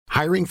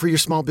Hiring for your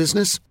small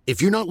business?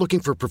 If you're not looking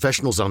for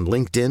professionals on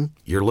LinkedIn,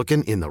 you're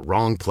looking in the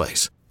wrong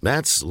place.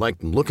 That's like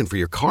looking for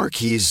your car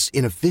keys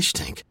in a fish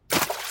tank.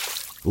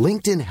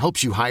 LinkedIn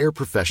helps you hire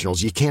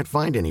professionals you can't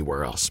find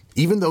anywhere else,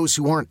 even those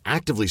who aren't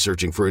actively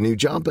searching for a new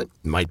job but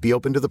might be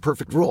open to the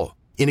perfect role.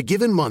 In a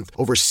given month,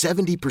 over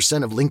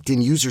 70% of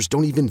LinkedIn users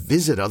don't even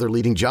visit other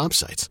leading job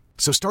sites.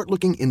 So start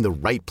looking in the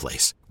right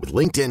place. With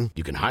LinkedIn,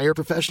 you can hire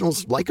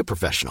professionals like a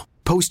professional.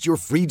 Post your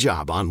free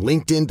job on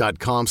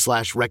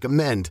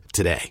linkedin.com/recommend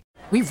today.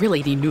 We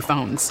really need new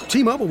phones.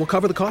 T-Mobile will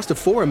cover the cost of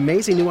 4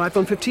 amazing new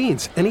iPhone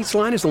 15s, and each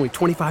line is only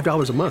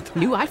 $25 a month.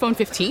 New iPhone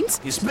 15s?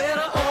 It's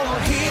better over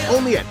here.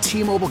 Only at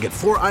T-Mobile, get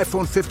 4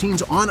 iPhone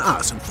 15s on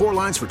us and 4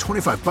 lines for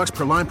 $25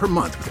 per line per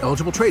month with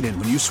eligible trade-in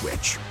when you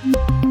switch.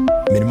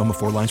 Minimum of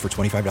 4 lines for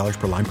 $25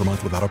 per line per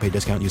month with autopay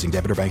discount using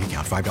debit or bank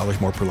account.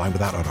 $5 more per line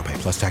without autopay,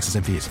 plus taxes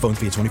and fees. Phone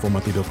fee at 24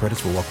 monthly bill credits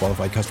for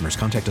well-qualified customers.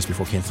 Contact us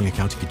before canceling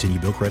account to continue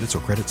bill credits or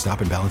credit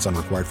stop and balance on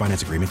required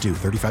finance agreement due.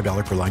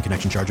 $35 per line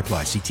connection charge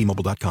applies. See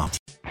T-Mobile.com.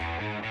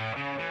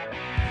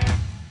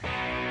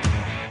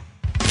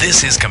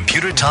 This is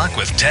Computer Talk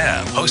with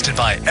Tab, hosted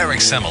by Eric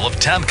Semmel of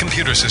Tab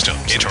Computer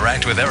Systems.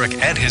 Interact with Eric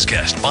and his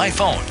guest by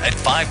phone at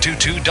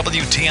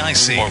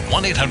 522-WTIC or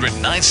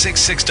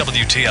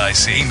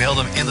 1-800-966-WTIC. Email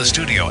them in the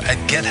studio at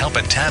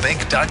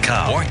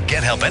gethelp@tabinc.com or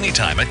get help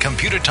anytime at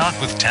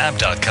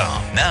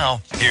computertalkwithtab.com.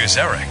 Now, here's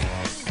Eric.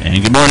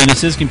 And good morning.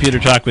 This is Computer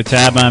Talk with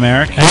Tab. I'm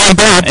Eric. And I'm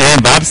Bob.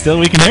 And Bob, still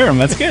we can hear him.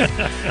 That's good.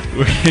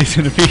 We're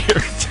going to be here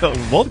until,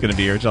 we're both going to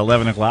be here until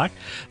 11 o'clock.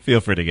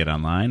 Feel free to get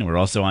online. We're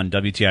also on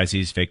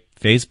WTIC's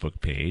Facebook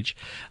page.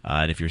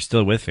 And if you're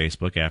still with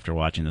Facebook after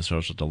watching The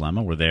Social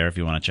Dilemma, we're there if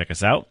you want to check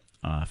us out.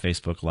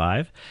 Facebook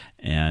Live.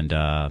 And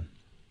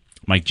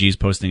Mike G's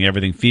posting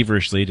everything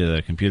feverishly to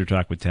the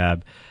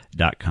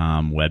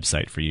ComputerTalkWithTab.com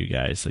website for you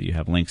guys, so you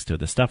have links to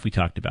the stuff we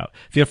talked about.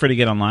 Feel free to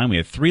get online. We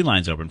have 3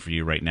 lines open for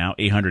you right now: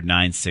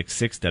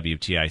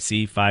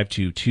 800-966-WTIC,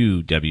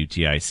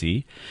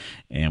 522-WTIC.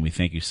 And we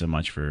thank you so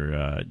much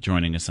for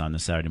joining us on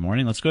this Saturday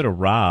morning. Let's go to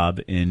Rob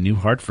in New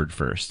Hartford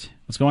first.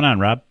 What's going on,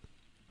 Rob?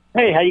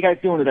 Hey, how you guys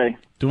doing today?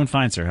 Doing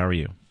fine, sir. How are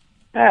you?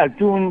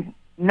 Doing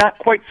not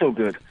quite so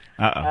good.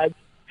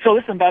 So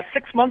listen, about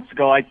 6 months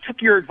ago, I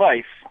took your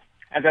advice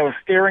as I was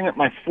staring at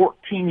my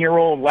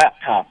 14-year-old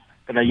laptop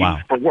that I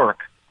use for work.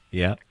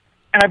 Yeah.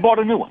 And I bought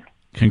a new one.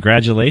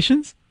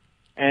 Congratulations.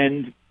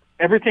 And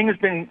everything has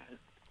been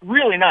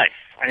really nice.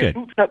 It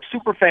boots up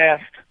super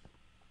fast,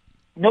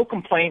 no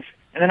complaints.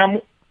 And then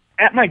I'm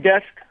at my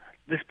desk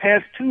this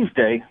past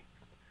Tuesday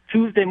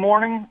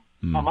morning.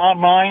 I'm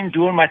online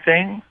doing my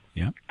thing.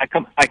 Yeah. I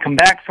come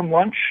back from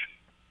lunch,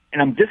 and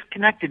I'm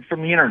disconnected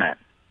from the internet,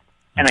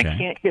 and I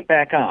can't get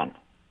back on.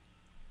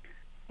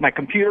 My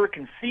computer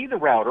can see the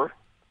router,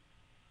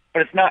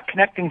 but it's not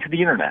connecting to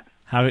the internet.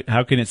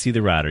 How can it see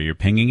the router? You're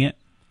pinging it?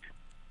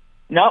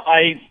 No,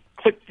 I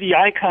clicked the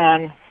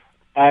icon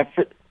down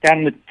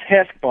in the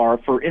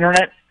taskbar for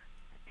internet,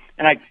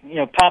 and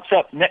pops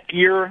up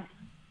Netgear,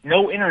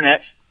 no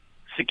internet,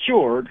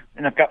 secured,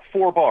 and I've got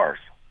 4 bars.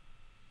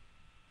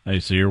 Oh,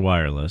 so you're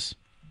wireless.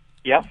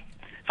 Yep.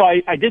 So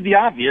I did the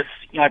obvious.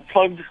 I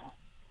plugged,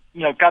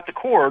 got the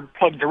cord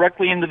plugged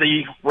directly into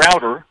the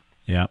router.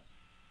 Yeah.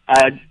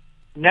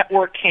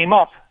 Network came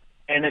up,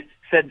 and it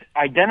said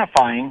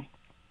identifying,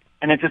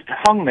 and it just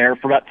hung there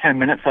for about 10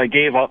 minutes. I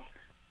gave up.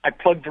 I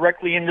plugged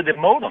directly into the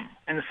modem,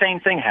 and the same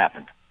thing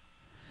happened.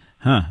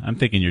 Huh. I'm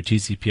thinking your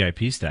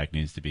TCP/IP stack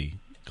needs to be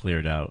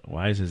cleared out.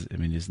 Why is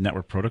his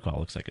network protocol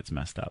looks like it's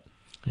messed up.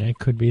 Yeah, it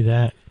could be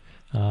that.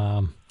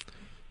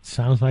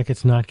 Sounds like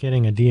it's not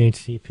getting a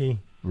DHCP.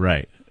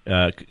 Right.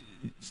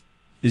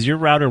 Is your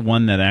router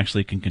one that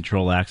actually can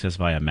control access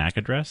via MAC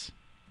address?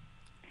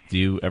 Do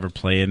you ever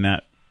play in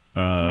that?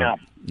 No.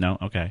 No?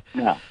 Okay.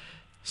 No.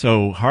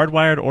 So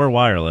hardwired or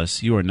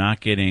wireless, you are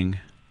not getting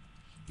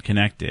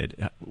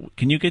connected.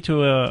 Can you get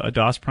to a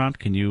DOS prompt?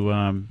 Can you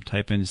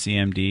type in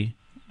CMD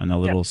on the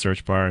little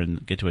search bar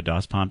and get to a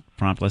DOS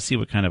prompt? Let's see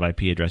what kind of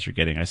IP address you're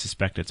getting. I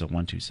suspect it's a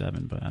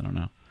 127, but I don't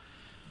know.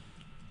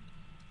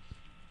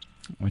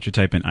 Why don't you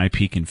type in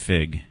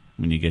ipconfig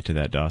when you get to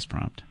that DOS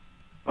prompt?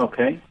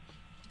 Okay.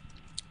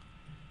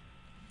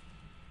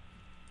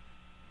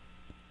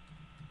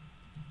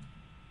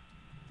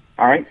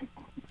 All right.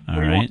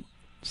 All right.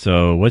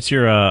 So what's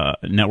your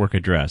network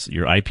address,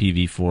 your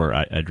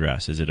IPv4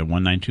 address? Is it a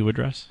 192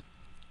 address?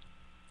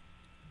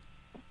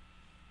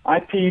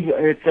 It's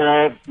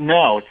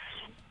no, it's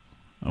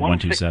a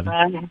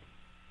 127.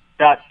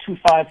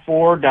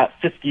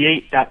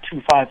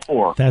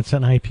 169.254.58.254. That's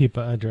an IP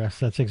address.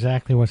 That's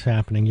exactly what's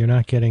happening. You're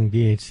not getting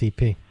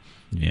DHCP.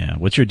 Yeah.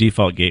 What's your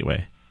default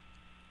gateway?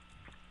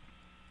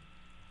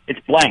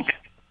 It's blank.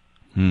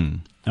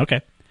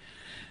 Okay.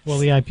 Well,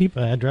 the IP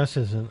address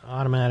is an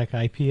automatic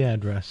IP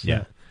address.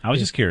 Yeah. I was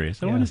just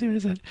curious. I want to see what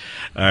it said.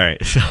 All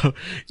right. So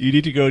you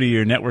need to go to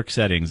your network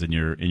settings in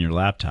your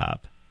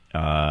laptop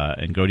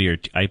and go to your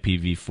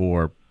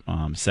IPv4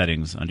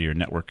 settings under your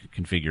network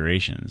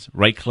configurations.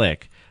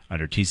 Right-click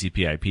under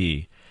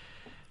TCP/IP.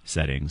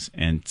 settings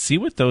and see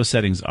what those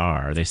settings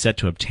are. Are they set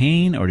to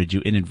obtain, or did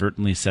you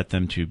inadvertently set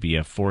them to be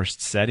a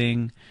forced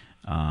setting?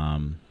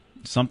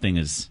 Something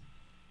is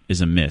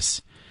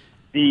amiss.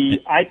 The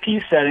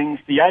IP settings,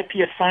 the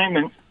IP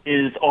assignment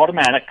is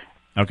automatic.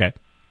 Okay.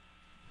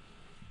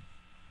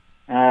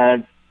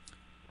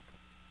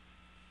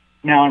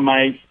 Now, on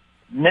my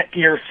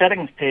Netgear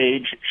settings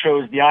page, it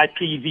shows the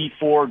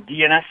IPv4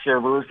 DNS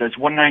servers as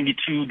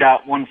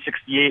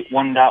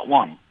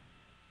 192.168.1.1.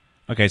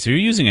 Okay, so you're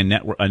using a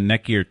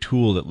Netgear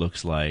tool that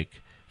looks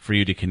like for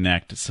you to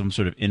connect some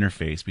sort of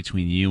interface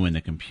between you and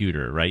the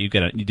computer, right?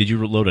 Did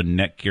you load a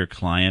Netgear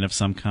client of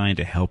some kind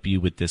to help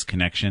you with this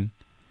connection?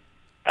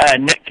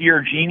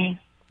 Netgear Genie.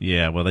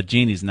 Yeah, well, the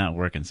Genie's not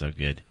working so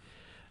good.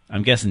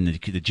 I'm guessing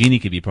the Genie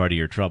could be part of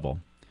your trouble.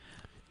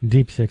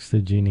 Deep Six the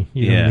Genie.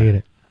 You don't need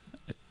it.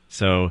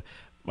 So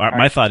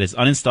my thought is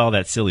uninstall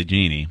that silly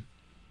Genie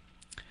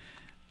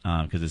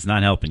because it's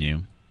not helping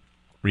you.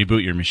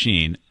 Reboot your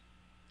machine.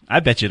 I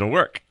bet you it'll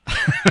work.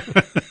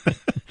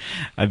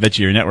 I bet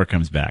you your network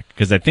comes back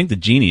because I think the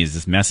Genie is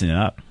just messing it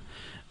up.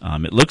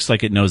 It looks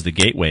like it knows the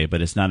gateway,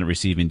 but it's not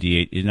receiving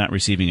it's not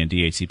receiving a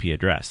DHCP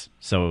address.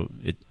 So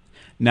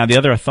now the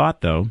other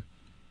thought though,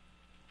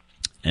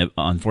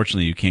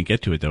 unfortunately you can't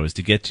get to it though, is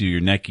to get to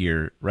your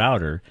Netgear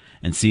router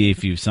and see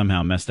if you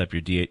somehow messed up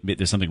your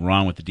there's something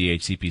wrong with the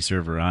DHCP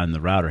server on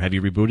the router. Have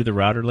you rebooted the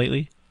router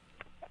lately?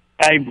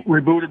 I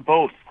rebooted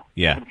both.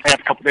 Yeah. For the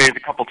past couple days, a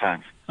couple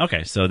times.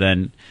 Okay, so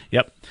then,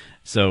 yep.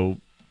 So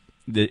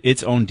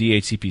its own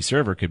DHCP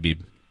server could be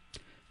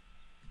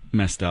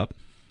messed up.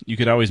 You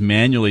could always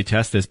manually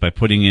test this by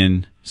putting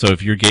in, so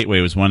if your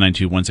gateway was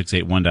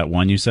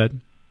 192.168.1.1, you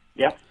said?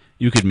 Yeah.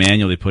 You could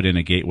manually put in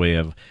a gateway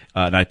of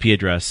an IP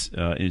address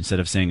instead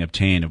of saying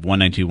obtain of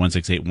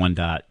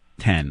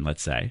 192.168.1.10,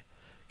 let's say.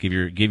 Give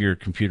your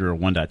computer a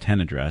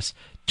 1.10 address,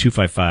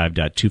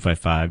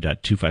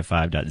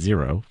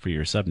 255.255.255.0 for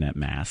your subnet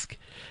mask,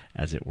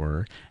 as it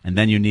were. And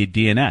then you need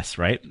DNS,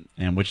 right?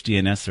 And which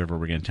DNS server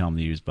we're going to tell them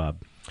to use, Bob?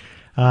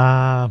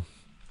 Let's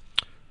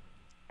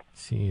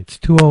see, it's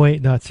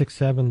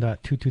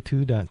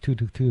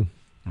 208.67.222.222.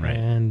 Right.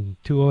 And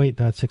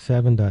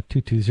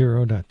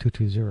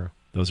 208.67.220.220.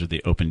 Those are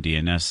the open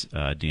DNS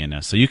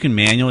DNS. So you can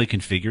manually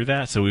configure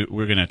that. So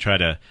we're going to try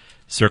to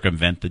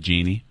circumvent the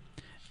Genie.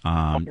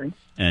 Okay.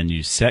 And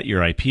you set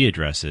your IP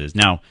addresses.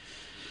 Now,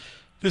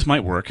 this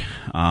might work,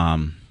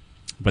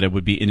 but it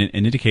would be an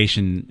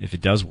indication, if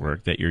it does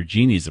work, that your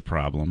Genie is the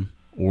problem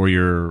or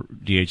your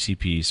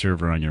DHCP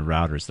server on your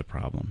router is the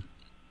problem.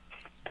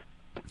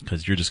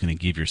 Because you're just going to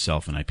give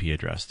yourself an IP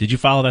address. Did you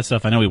follow that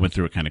stuff? I know we went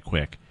through it kind of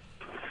quick.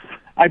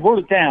 I wrote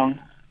it down.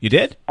 You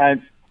did?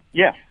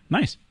 Yeah.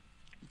 Nice.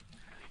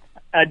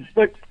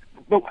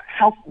 But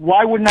how?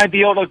 Why wouldn't I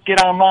be able to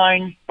get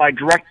online by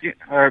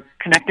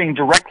connecting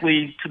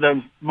directly to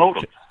the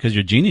modem? Because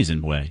your Genie's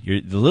in the way.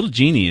 The little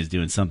Genie is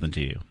doing something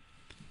to you.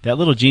 That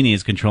little Genie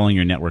is controlling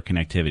your network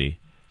connectivity,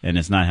 and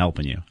it's not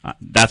helping you.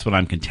 That's what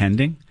I'm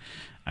contending.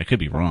 I could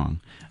be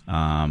wrong,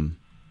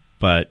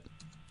 but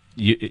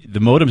the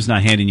modem's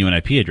not handing you an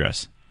IP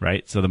address,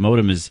 right? So the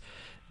modem is.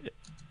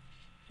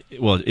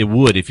 Well, it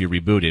would if you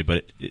rebooted,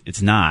 but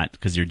it's not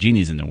because your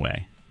Genie's in the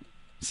way.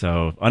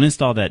 So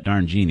uninstall that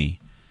darn Genie.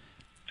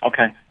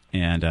 Okay.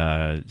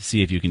 And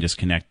see if you can just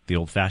connect the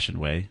old-fashioned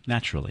way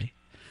naturally.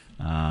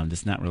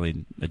 That's not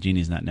really a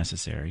Genie's not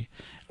necessary.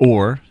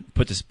 Or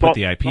put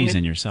the IPs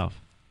in yourself.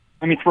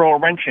 Let me throw a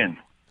wrench in.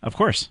 Of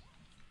course.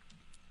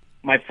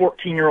 My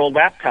 14-year-old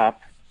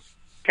laptop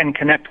can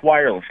connect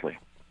wirelessly.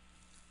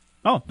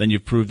 Oh, then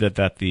you've proved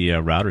that the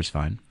router's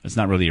fine. It's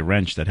not really a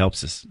wrench that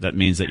helps us. That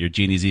means that your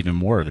Genie's even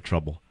more of the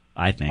trouble,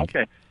 I think.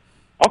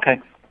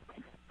 Okay.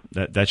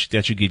 That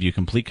should give you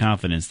complete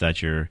confidence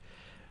that your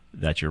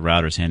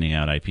router's handing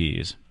out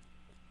IPs.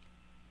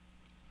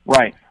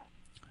 Right.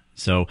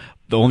 So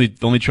the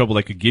only trouble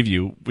I could give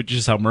you, which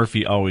is how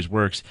Murphy always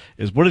works,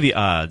 is what are the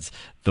odds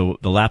the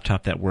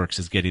laptop that works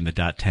is getting the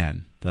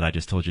 .10 that I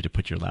just told you to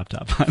put your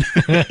laptop on?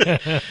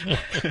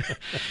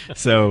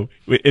 So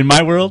in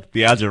my world,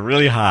 the odds are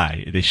really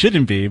high. They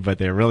shouldn't be, but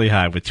they're really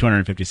high. With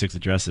 256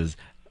 addresses,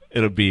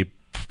 it'll be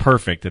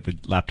perfect that the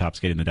laptop's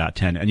getting the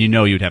 .10. And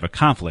you'd have a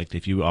conflict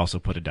if you also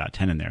put a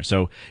 .10 in there.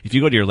 So if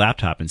you go to your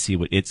laptop and see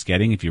what it's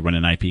getting, if you run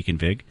an IP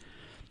config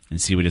and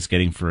see what it's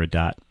getting for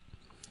a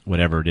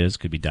whatever it is,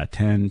 could be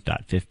 .10,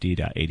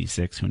 .50,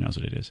 .86, who knows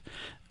what it is.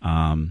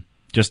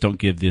 Just don't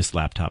give this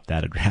laptop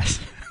that address.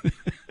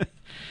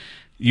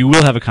 You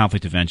will have a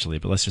conflict eventually,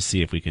 but let's just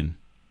see if we can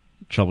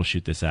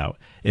troubleshoot this out.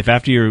 If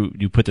after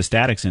you put the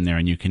statics in there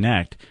and you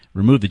connect,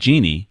 remove the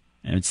Genie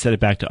and set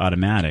it back to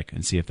automatic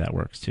and see if that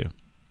works too.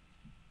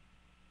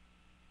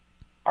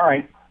 All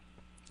right.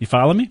 You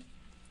follow me?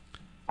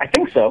 I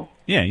think so.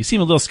 Yeah, you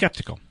seem a little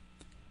skeptical.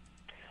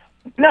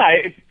 No,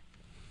 I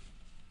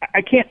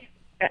can't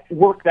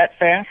work that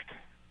fast.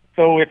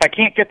 So if I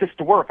can't get this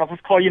to work, I'll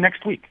just call you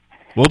next week.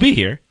 We'll be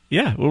here.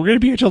 Yeah, well, we're going to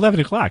be here till 11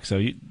 o'clock, so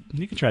you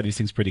can try these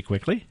things pretty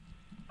quickly.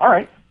 All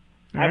right.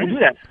 I will do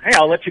that. Hey,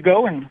 I'll let you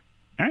go and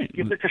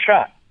give this a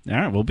shot. All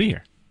right, we'll be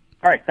here.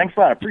 All right, thanks a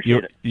lot. I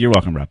appreciate it. You're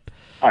welcome, Rob.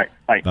 All right,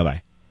 bye.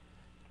 Bye-bye.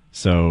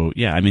 So,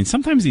 yeah, I mean,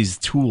 sometimes these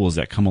tools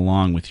that come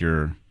along with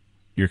your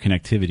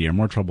connectivity are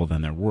more trouble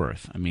than they're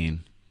worth. I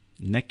mean,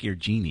 Netgear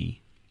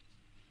Genie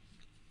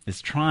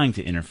is trying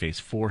to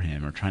interface for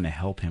him or trying to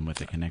help him with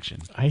the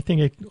connection. I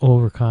think it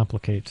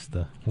overcomplicates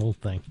the whole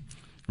thing.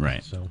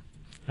 Right. So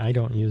I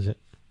don't use it.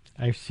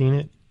 I've seen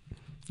it.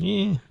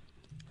 Yeah.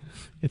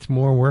 It's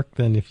more work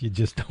than if you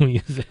just don't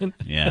use it.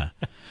 Yeah.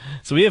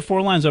 So we have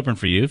 4 lines open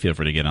for you. Feel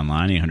free to get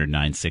online,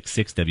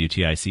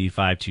 800-966-WTIC,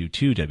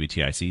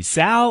 522-WTIC.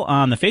 Sal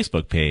on the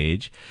Facebook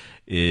page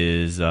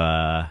is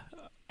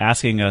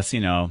asking us,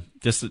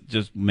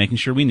 just making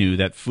sure we knew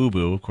that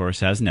Fubo, of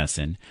course, has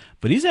NESN,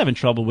 but he's having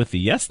trouble with the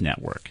Yes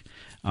Network.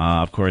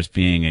 Of course,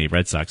 being a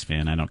Red Sox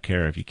fan, I don't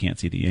care if you can't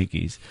see the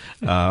Yankees.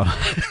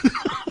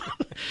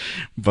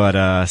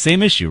 But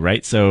same issue,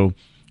 right? So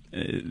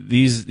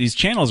these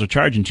channels are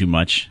charging too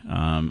much,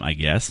 I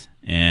guess,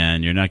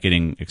 and you're not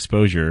getting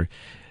exposure.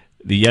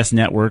 The Yes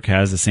Network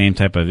has the same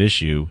type of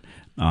issue.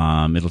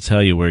 It'll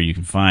tell you where you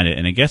can find it,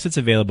 and I guess it's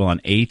available on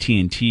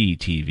AT&T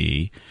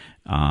TV.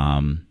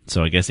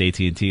 So I guess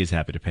AT&T is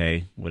happy to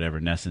pay whatever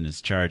NESN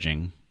is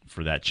charging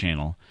for that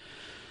channel.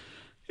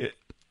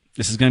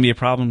 This is going to be a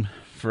problem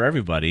for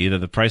everybody. Either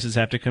the prices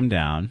have to come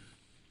down,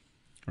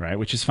 right,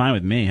 which is fine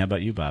with me. How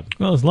about you, Bob?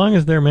 Well, as long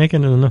as they're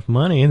making enough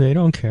money, they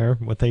don't care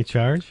what they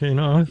charge.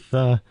 Yeah,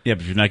 but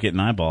you're not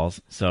getting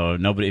eyeballs. So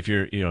nobody, if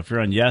you're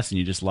on Yes and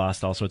you just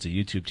lost all sorts of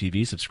YouTube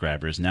TV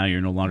subscribers, now you're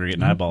no longer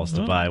getting eyeballs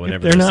to buy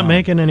whatever. If they're not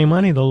making any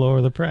money, they'll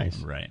lower the price.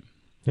 Right.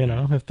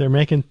 If they're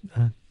making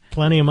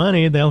plenty of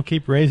money, they'll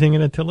keep raising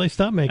it until they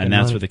stop making money. And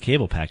that's where the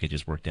cable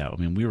packages worked out. I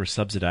mean, we were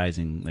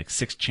subsidizing like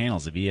 6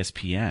 channels of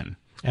ESPN.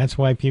 That's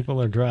why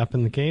people are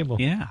dropping the cable.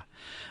 Yeah.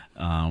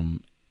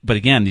 But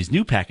again, these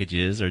new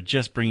packages are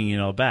just bringing it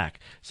all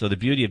back. So the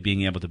beauty of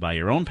being able to buy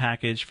your own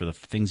package for the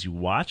things you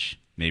watch,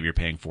 maybe you're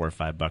paying $4 or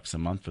 $5 a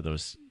month for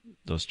those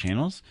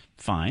channels.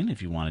 Fine,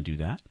 if you want to do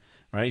that,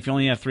 right? If you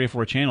only have 3 or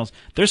 4 channels,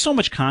 there's so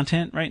much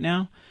content right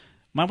now.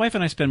 My wife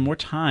and I spend more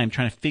time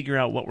trying to figure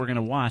out what we're going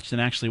to watch than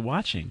actually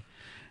watching.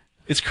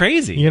 It's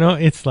crazy.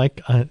 It's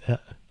like a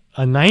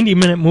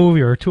 90-minute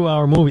movie or a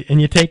 2-hour movie,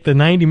 and you take the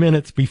 90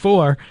 minutes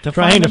before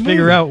trying to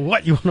figure out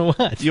what you want to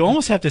watch. You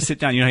almost have to sit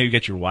down. You know how you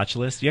get your watch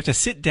list? You have to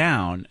sit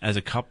down as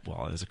a couple.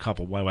 Well, as a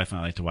couple, my wife and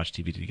I like to watch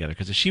TV together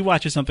because if she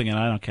watches something and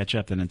I don't catch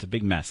up, then it's a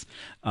big mess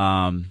in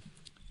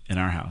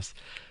our house.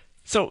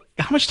 So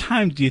how much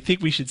time do you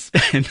think we should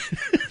spend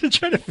to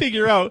try to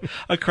figure out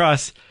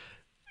across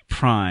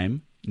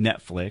Prime,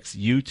 Netflix,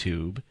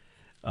 YouTube,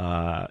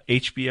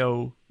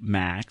 HBO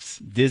Max,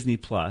 Disney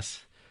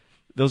Plus?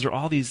 Those are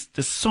all there's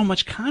so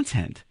much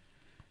content.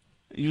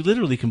 You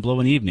literally can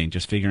blow an evening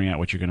just figuring out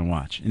what you're going to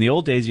watch. In the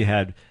old days, you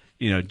had,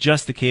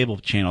 just the cable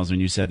channels when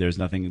you said there's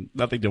nothing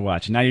to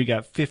watch. And now you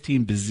got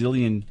 15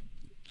 bazillion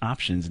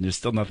options and there's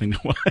still nothing to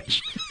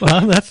watch.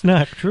 Well, that's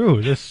not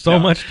true. There's so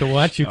much to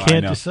watch you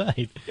can't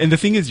decide. And the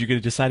thing is, you're going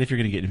to decide if you're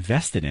going to get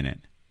invested in it.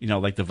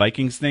 Like the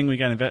Vikings thing, we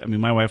got invested. I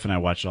mean, my wife and I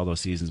watched all those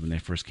seasons when they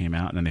first came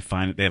out, and then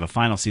they have a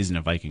final season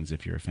of Vikings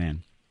if you're a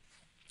fan.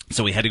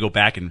 So we had to go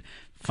back and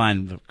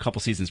find a couple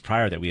seasons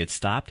prior that we had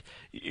stopped.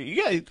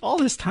 You got all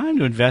this time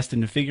to invest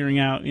into figuring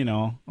out,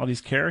 all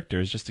these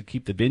characters just to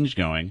keep the binge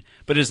going.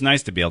 But it's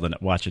nice to be able to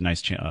watch a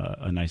nice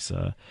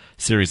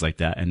series like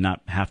that and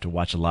not have to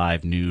watch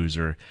live news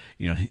or,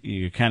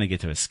 you kind of get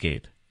to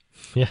escape.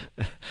 Yeah.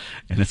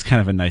 And it's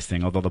kind of a nice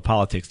thing, although the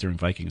politics during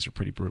Vikings are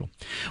pretty brutal.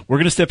 We're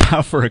going to step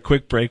out for a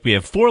quick break. We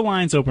have 4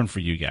 lines open for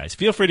you guys.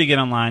 Feel free to get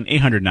online,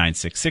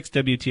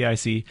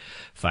 800-966-WTIC,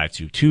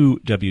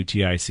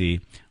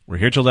 522-WTIC. We're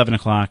here till 11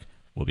 o'clock.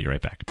 We'll be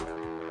right back.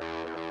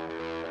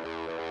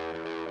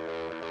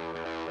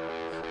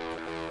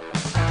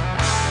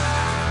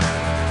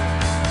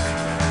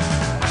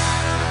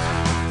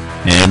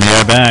 And we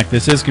are back.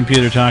 This is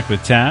Computer Talk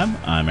with Tab.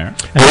 I'm Eric.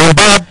 And I'm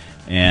Bob.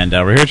 And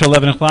we're here till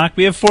 11 o'clock.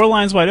 We have 4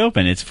 lines wide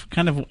open. It's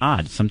kind of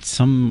odd.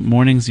 Some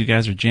mornings you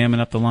guys are jamming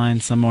up the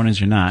line. Some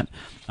mornings you're not.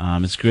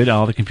 It's good.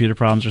 All the computer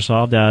problems are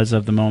solved as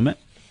of the moment.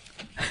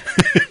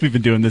 I've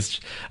been doing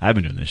this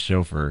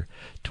show for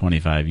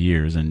 25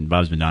 years, and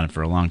Bob's been on it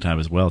for a long time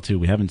as well, too.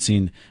 We haven't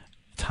seen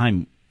a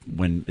time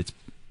when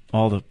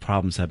all the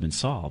problems have been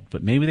solved,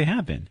 but maybe they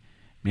have been.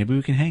 Maybe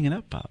we can hang it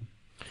up, Bob.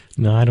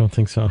 No, I don't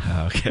think so.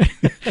 Okay.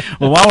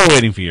 Well, while we're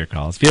waiting for your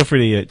calls, feel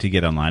free to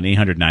get online,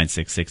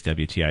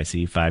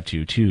 800-966-WTIC,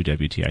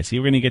 522-WTIC.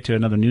 We're going to get to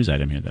another news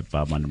item here that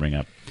Bob wanted to bring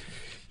up.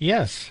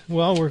 Yes.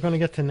 Well, we're going to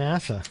get to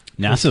NASA.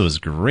 NASA was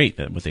great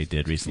at what they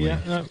did recently.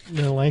 Yeah,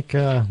 they're like,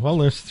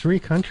 there's 3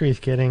 countries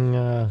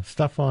getting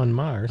stuff on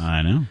Mars.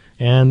 I know.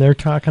 And they're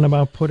talking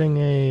about putting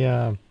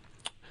a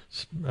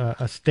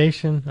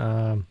station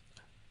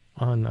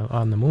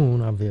on the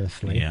moon,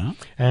 obviously. Yeah.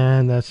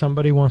 And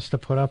somebody wants to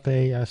put up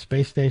a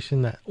space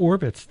station that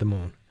orbits the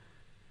moon.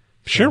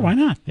 Sure, why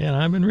not? Yeah,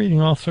 I've been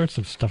reading all sorts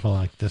of stuff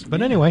like this.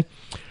 But anyway,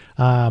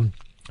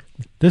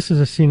 this is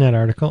a CNET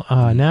article.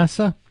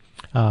 NASA,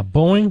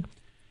 Boeing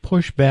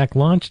pushed back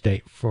launch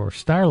date for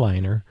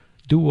Starliner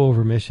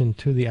do-over mission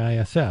to the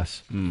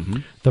ISS.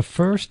 The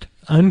first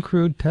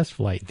uncrewed test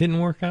flight didn't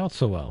work out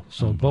so well.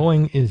 So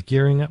Boeing is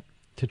gearing up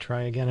to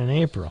try again in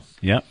April.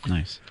 Yep,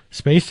 nice.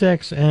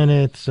 SpaceX and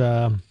its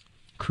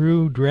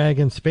Crew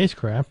Dragon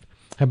spacecraft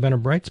have been a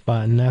bright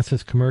spot in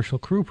NASA's Commercial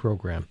Crew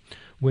Program,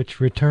 which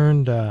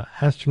returned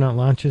astronaut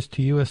launches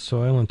to U.S.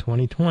 soil in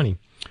 2020.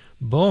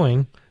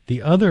 Boeing,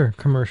 the other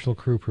commercial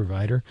crew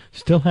provider,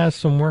 still has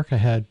some work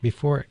ahead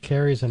before it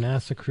carries a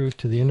NASA crew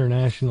to the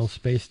International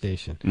Space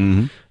Station.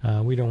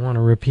 Mm-hmm. We don't want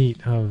a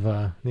repeat of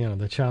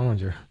the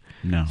Challenger.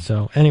 No.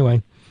 So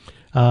anyway,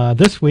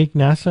 this week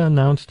NASA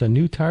announced a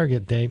new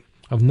target date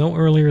of no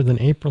earlier than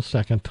April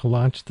 2nd to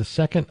launch the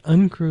second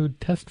uncrewed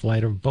test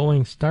flight of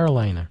Boeing's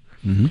Starliner.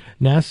 Mm-hmm.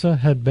 NASA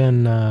had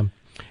been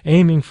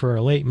aiming for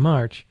a late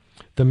March.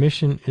 The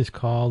mission is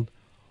called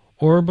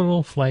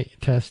Orbital Flight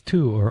Test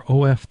 2, or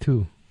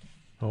OFT-2.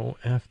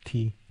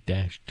 OFT-2.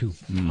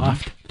 Mm-hmm.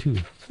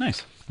 OFT-2.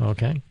 Nice.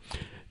 Okay.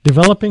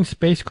 Developing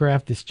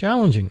spacecraft is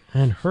challenging,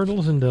 and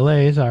hurdles and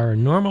delays are a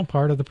normal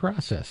part of the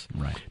process.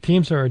 Right.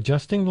 Teams are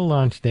adjusting the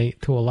launch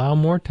date to allow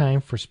more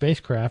time for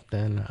spacecraft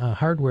and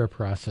hardware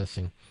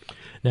processing,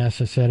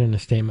 NASA said in a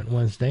statement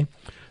Wednesday.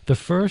 The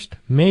first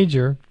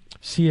major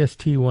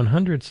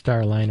CST-100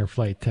 Starliner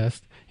flight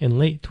test in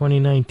late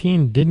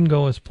 2019 didn't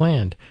go as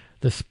planned.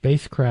 The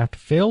spacecraft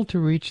failed to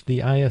reach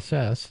the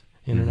ISS,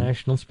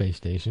 International Space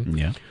Station,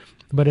 Yeah.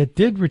 but it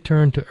did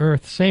return to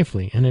Earth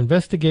safely. An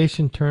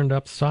investigation turned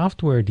up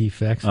software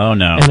defects Oh,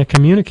 no. and a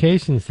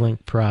communications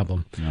link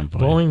problem. Oh, boy.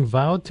 Boeing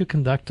vowed to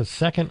conduct a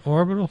second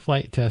orbital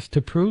flight test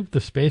to prove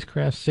the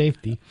spacecraft's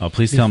safety. Oh,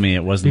 please tell me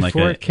it wasn't like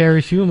before a... it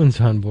carries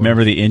humans on board.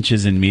 Remember the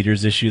inches and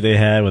meters issue they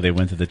had where they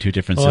went to the two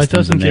different Oh, it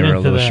systems doesn't and they get were a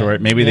into little that.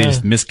 short? Maybe they Yeah.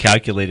 just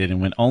miscalculated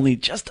and went only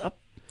just up.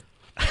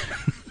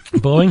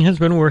 Boeing has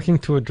been working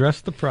to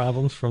address the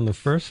problems from the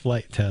first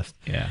flight test.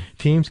 Yeah.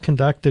 Teams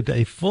conducted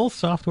a full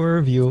software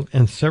review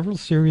and several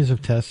series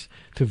of tests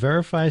to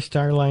verify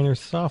Starliner's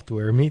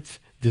software meets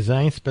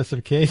design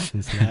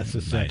specifications,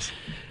 NASA said. Nice.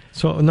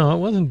 So, no, it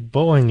wasn't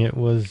Boeing. It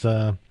was...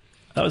 That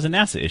was a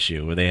NASA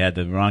issue where they had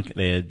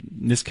they had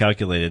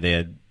miscalculated. They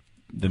had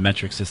the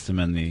metric system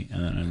and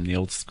the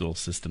old school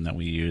system that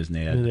we use, and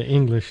they had the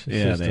English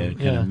yeah, system. they had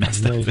kind of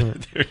messed up their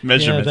Yeah,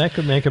 measurements. that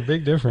could make a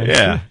big difference.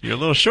 Yeah, you're a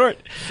little short.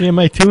 See, am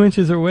I 2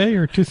 inches away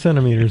or 2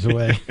 centimeters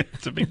away?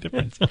 It's a big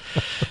difference.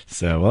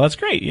 So, well, that's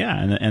great.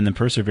 Yeah, and the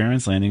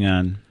Perseverance landing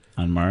on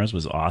Mars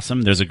was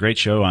awesome. There's a great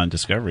show on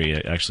Discovery.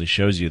 It actually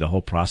shows you the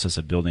whole process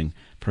of building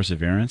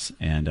Perseverance,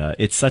 and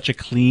it's such a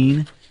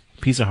clean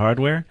piece of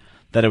hardware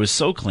that it was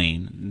so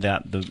clean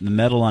that the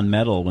metal on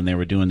metal, when they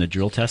were doing the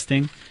drill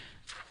testing,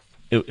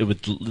 it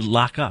would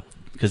lock up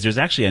because there's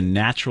actually a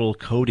natural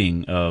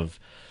coating of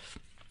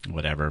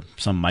whatever,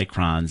 some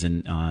microns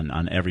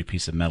on every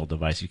piece of metal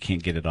device. You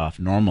can't get it off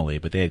normally,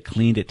 but they had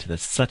cleaned it to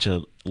such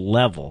a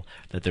level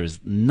that there was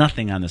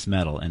nothing on this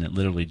metal, and it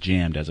literally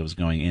jammed as it was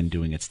going in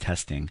doing its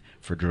testing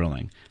for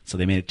drilling. So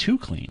they made it too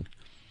clean,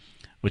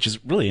 which is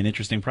really an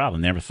interesting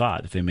problem. Never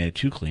thought if they made it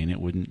too clean,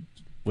 it wouldn't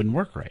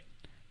work right.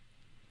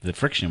 The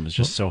friction was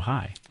just so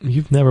high.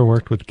 You've never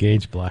worked with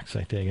gauge blocks,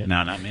 I take it.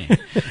 No, not me.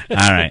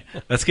 All right.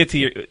 Let's get to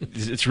your...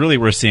 It's really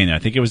worth seeing. I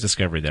think it was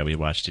Discovery that we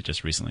watched it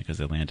just recently because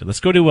they landed. Let's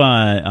go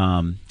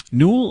to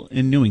Newell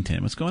in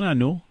Newington. What's going on,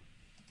 Newell?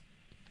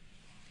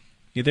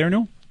 You there,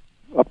 Newell?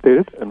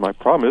 Updated, and my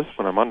problem is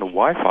when I'm on the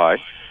Wi-Fi,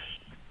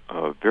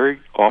 very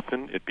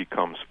often it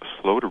becomes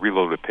slow to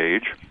reload a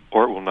page,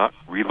 or it will not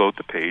reload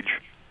the page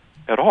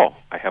at all.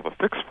 I have a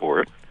fix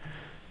for it.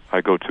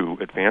 I go to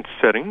Advanced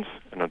Settings,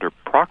 and under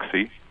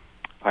Proxy,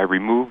 I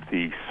remove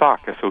the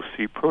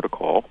SOC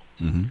protocol,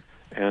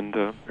 and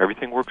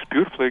everything works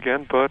beautifully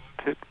again, but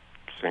the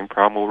same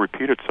problem will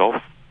repeat itself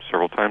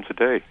several times a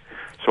day.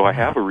 So I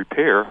have a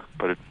repair,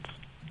 but it's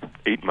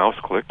 8 mouse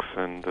clicks,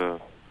 and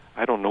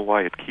I don't know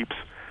why it keeps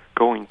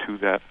going to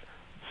that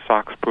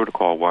SOC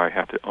protocol, why I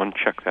have to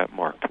uncheck that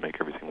mark to make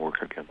everything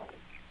work again.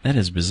 That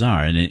is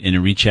bizarre. And it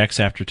rechecks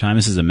after time?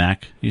 This is a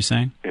Mac, you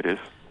saying? It is.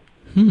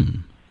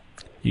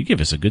 You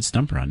give us a good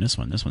stumper on this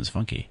one. This one's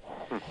funky.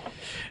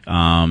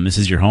 This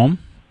is your home?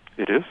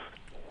 It is.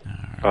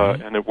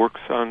 And it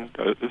works on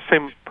the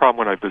same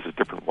problem when I visit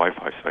different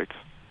Wi-Fi sites.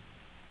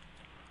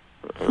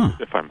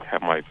 If I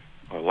have my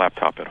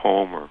laptop at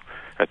home or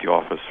at the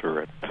office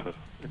or at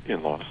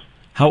in-laws.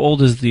 How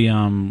old is the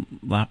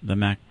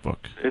MacBook?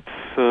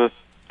 It's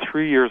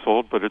 3 years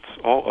old, but it's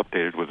all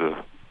updated with the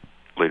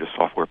latest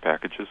software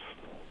packages.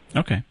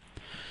 Okay.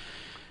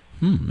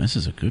 This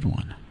is a good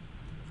one.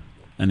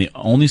 And the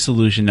only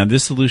solution... Now,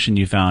 this solution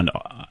you found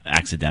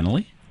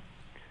accidentally?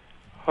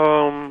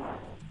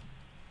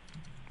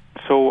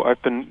 So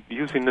I've been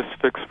using this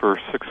fix for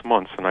 6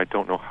 months, and I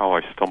don't know how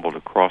I stumbled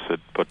across it,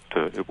 but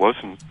it was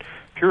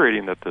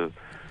infuriating that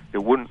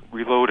it wouldn't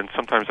reload, and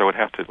sometimes I would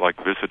have to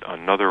visit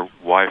another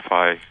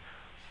Wi-Fi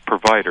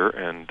provider,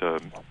 and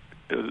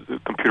the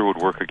computer would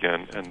work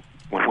again, and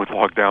when it would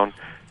log down,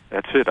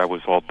 that's it. I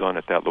was all done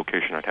at that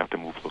location. I'd have to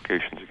move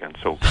locations again.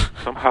 So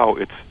somehow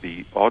it's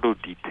the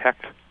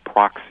auto-detect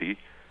proxy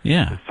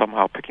that's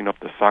somehow picking up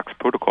the SOC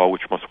protocol,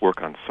 which must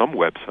work on some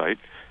website,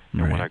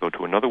 and when I go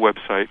to another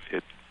website,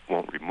 it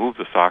won't remove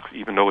the SOCs,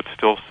 even though it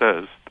still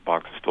says, the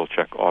box is still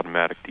check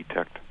automatic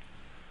detect.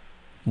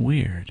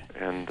 Weird.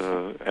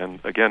 And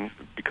again,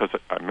 because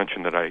I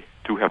mentioned that I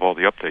do have all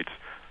the updates,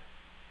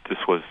 this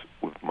was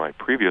with my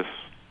previous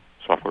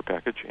software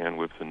package and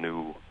with the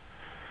new,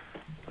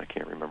 I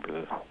can't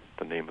remember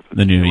the name of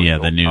the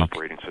new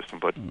operating system,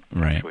 but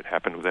right. it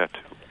happened with that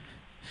too.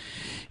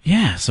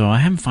 Yeah, so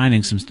I am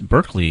finding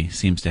Berkeley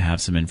seems to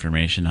have some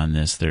information on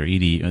this. Their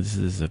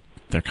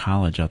their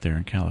college out there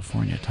in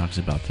California talks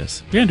about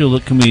this. We're gonna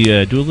can we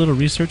do a little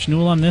research,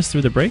 Newell, on this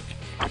through the break?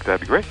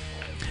 That'd be great.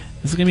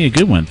 This is gonna be a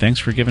good one. Thanks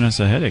for giving us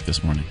a headache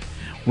this morning.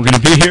 We're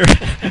going to be here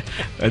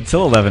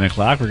until 11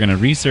 o'clock. We're going to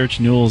research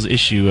Newell's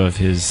issue of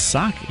his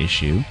sock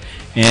issue.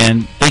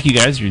 And thank you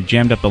guys. You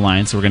jammed up the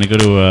line, so we're going to go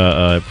to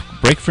a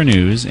break for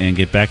news and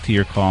get back to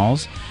your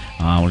calls.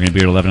 We're going to be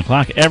here at 11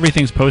 o'clock.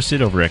 Everything's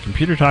posted over at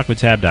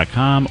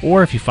ComputerTalkWithTab.com,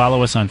 or if you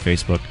follow us on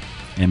Facebook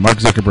and Mark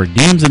Zuckerberg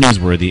deems it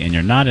newsworthy and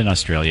you're not in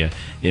Australia,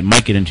 it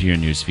might get into your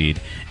news feed.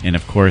 And,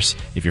 of course,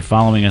 if you're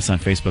following us on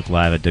Facebook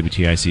Live at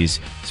WTIC's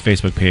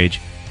Facebook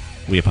page,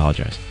 we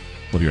apologize.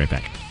 We'll be right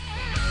back.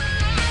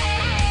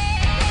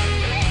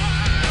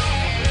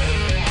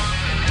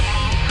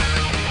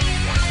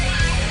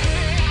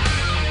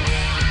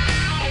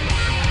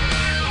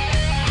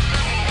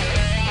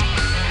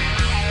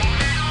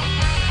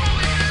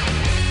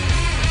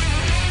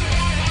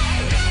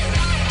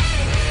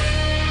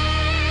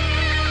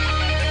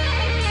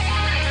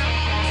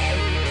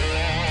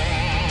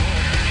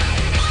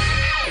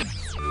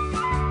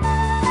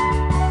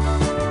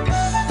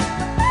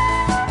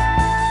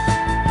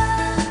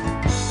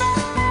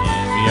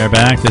 We are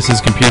back. This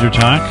is Computer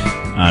Talk.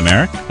 I'm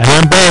Eric. And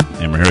I'm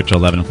Bob. And we're here until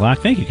 11 o'clock.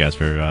 Thank you guys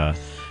for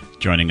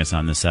joining us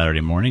on this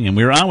Saturday morning. And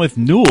we're on with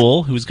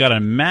Newell, who's got a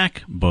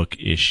MacBook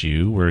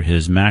issue where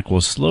his Mac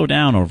will slow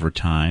down over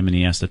time, and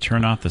he has to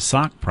turn off the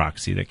sock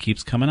proxy that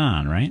keeps coming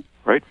on, right?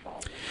 Right.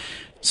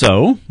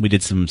 So we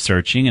did some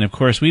searching, and of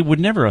course we would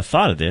never have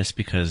thought of this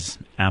because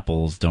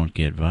Apples don't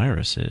get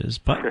viruses.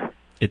 But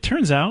it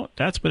turns out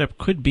that's what it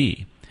could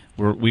be.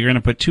 We're going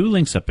to put two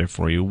links up there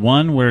for you.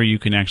 One where you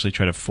can actually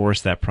try to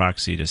force that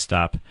proxy to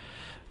stop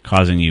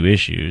causing you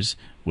issues,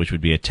 which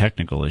would be a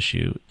technical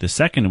issue. The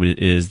second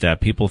is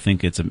that people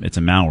think it's a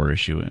malware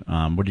issue.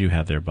 What do you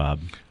have there, Bob?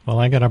 Well,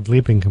 I got a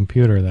bleeping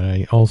computer that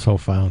I also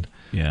found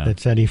that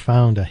said he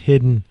found a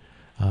hidden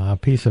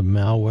piece of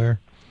malware,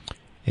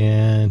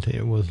 and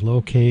it was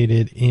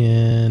located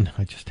in,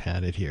 I just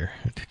had it here.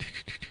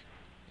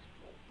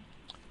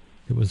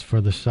 It was for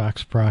the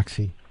SOX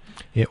proxy.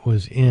 It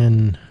was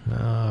in,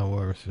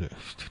 where was it?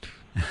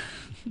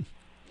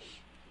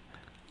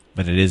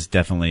 But it is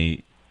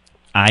definitely,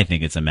 I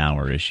think it's a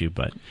malware issue,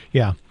 but.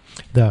 Yeah,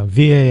 the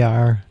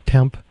VAR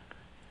temp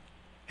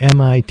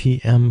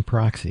MITM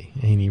proxy,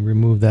 and he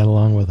removed that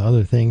along with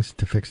other things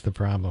to fix the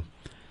problem.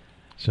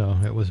 So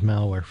it was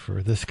malware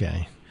for this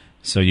guy.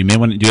 So you may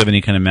want to, do you have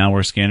any kind of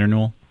malware scanner,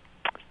 Newell?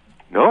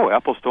 No,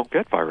 Apples don't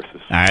get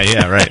viruses.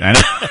 Yeah, right. I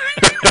know.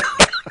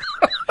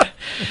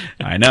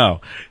 I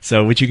know.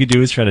 So what you could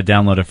do is try to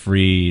download a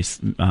free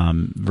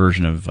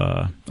version of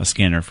a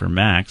scanner for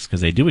Macs,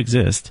 because they do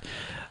exist.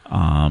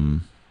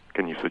 Can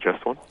you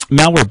suggest one?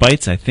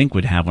 Malwarebytes, I think,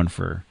 would have one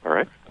for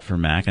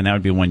Mac, and that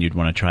would be one you'd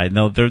want to try.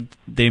 No,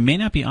 they may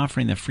not be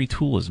offering the free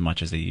tool as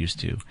much as they used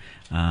to.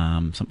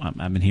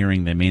 I've been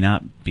hearing they may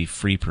not be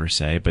free per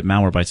se, but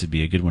Malwarebytes would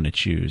be a good one to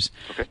choose.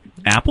 Okay.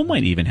 Apple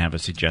might even have a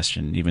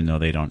suggestion, even though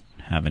they don't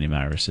have any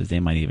viruses. They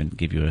might even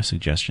give you a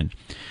suggestion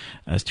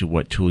as to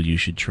what tool you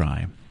should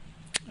try.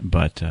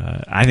 But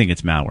I think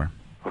it's malware.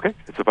 Okay,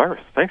 it's a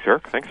virus. Thanks,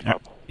 Eric. Thanks,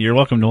 Bob. You're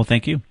welcome, Newell.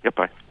 Thank you. Yep,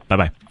 bye.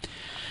 Bye-bye.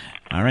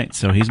 All right,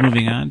 so he's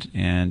moving on,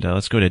 and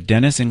let's go to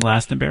Dennis in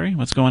Glastonbury.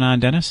 What's going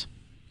on, Dennis?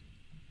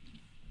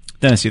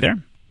 Dennis, you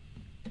there?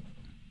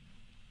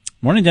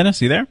 Morning,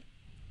 Dennis. You there?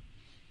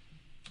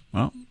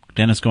 Well,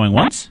 Dennis going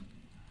once?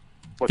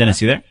 Dennis,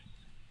 you there?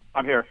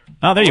 I'm here.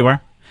 Oh, there you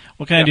are.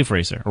 What can I do for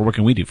you, sir? Or what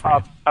can we do for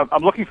you?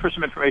 I'm looking for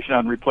some information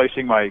on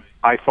replacing my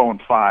iPhone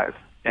 5.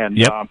 And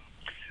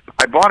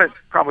I bought it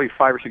probably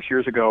 5 or 6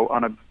 years ago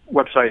on a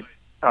website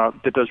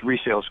that does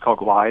resales called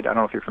Glide. I don't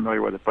know if you're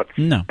familiar with it, but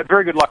no. Had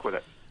very good luck with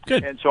it.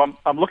 Good. And so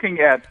I'm looking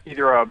at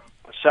either a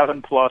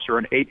 7 Plus or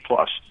an 8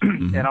 Plus,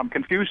 and I'm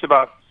confused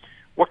about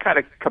what kind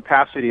of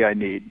capacity I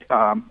need.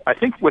 I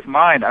think with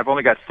mine, I've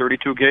only got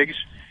 32 gigs.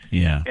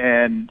 Yeah.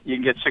 And you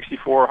can get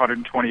 64,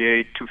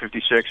 128,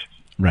 256.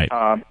 Right.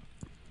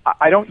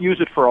 I don't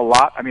use it for a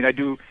lot. I mean, I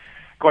do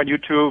go on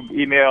YouTube,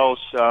 emails.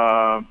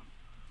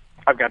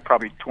 I've got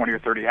probably 20 or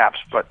 30 apps,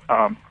 but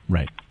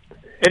right.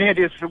 Any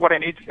ideas for what I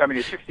need? I mean,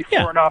 is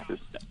 64 enough?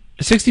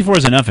 64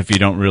 is enough if you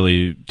don't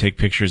really take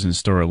pictures and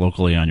store it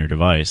locally on your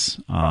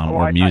device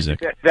or music.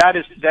 That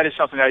is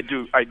something I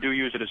do. I do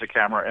use it as a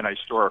camera, and I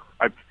store.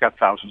 I've got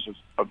thousands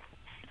of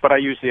but I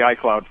use the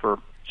iCloud for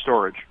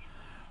storage.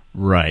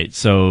 Right.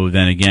 So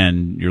then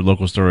again, your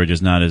local storage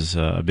is not as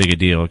big a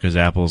deal because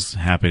Apple's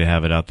happy to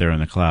have it out there in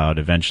the cloud.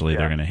 Eventually,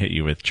 they're going to hit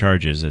you with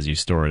charges as you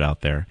store it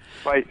out there.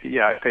 I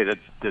pay the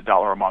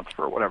 $1 a month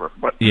for whatever.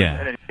 But in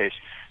any case,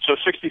 so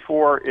 64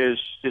 64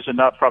 is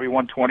enough. Probably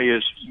 120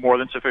 is more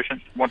than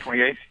sufficient.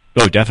 128.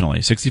 Oh,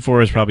 definitely.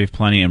 64 is probably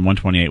plenty, and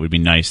 128 would be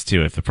nice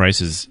too. If the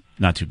price is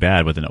not too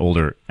bad with an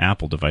older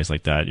Apple device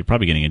like that, you're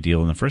probably getting a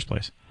deal in the first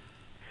place.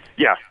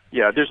 Yeah.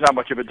 There's not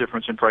much of a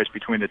difference in price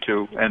between the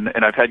two, and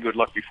I've had good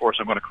luck before, so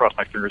I'm going to cross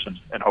my fingers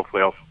and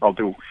hopefully I'll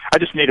do. I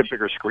just need a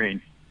bigger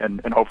screen,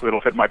 and hopefully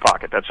it'll fit in my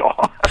pocket. That's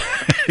all.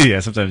 Yeah,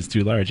 sometimes it's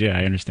too large. Yeah,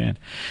 I understand.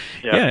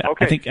 Yeah,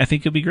 okay. I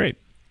think you'll be great.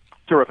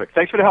 Terrific.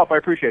 Thanks for the help. I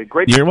appreciate it.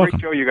 Great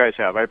show you guys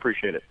have. I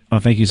appreciate it. Oh,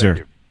 thank you,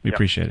 sir. We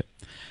appreciate it.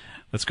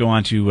 Let's go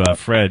on to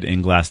Fred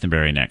in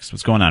Glastonbury next.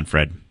 What's going on,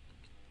 Fred?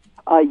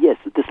 Yes,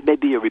 this may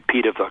be a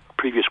repeat of a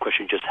previous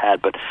question you just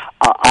had, but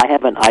I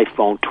have an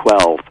iPhone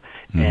 12,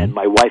 and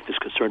my wife is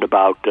concerned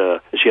about,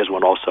 she has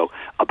one also,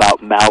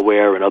 about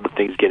malware and other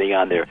things getting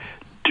on there.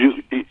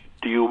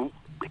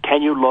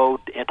 Can you load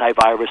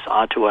antivirus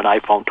onto an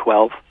iPhone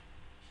 12,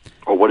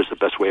 or what is the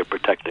best way of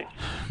protecting?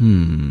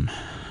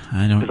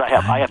 I don't. Because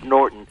I have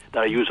Norton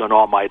that I use on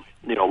all my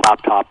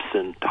laptops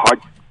and hard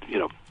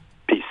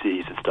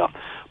PCs and stuff,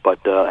 but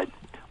I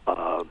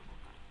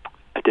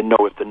didn't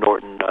know if the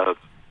Norton,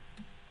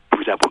 for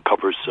example,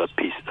 covers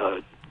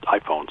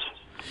iPhones.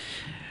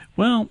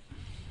 Well,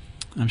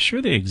 I'm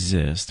sure they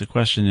exist. The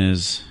question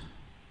is,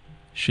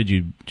 should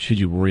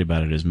you worry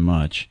about it as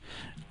much?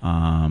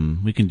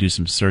 We can do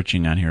some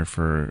searching on here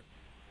for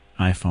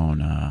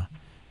iPhone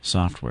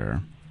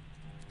software.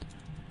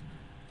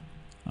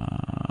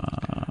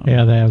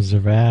 Yeah, they have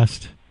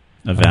Avast.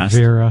 Avast?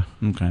 Vera.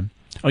 Okay.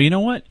 Oh, you know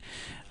what?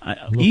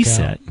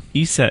 ESET.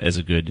 ESET is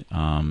a good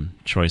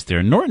choice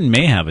there. Norton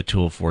may have a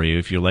tool for you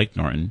if you like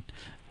Norton.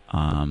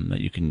 That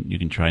you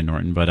can try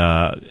Norton, but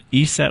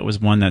ESET was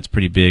one that's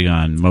pretty big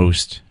on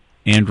most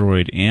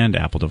Android and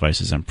Apple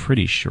devices, I'm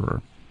pretty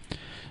sure.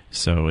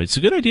 So it's a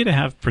good idea to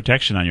have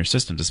protection on your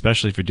systems,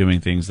 especially if you're doing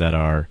things that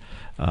are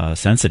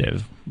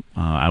sensitive.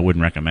 I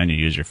wouldn't recommend you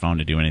use your phone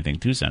to do anything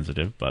too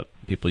sensitive, but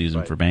people use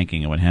them for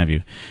banking and what have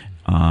you.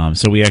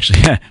 So we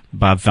actually,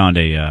 Bob found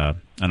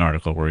an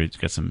article where he's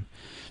got some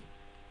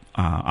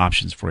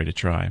options for you to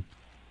try,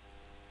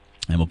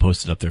 and we'll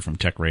post it up there from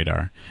Tech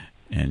Radar.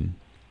 And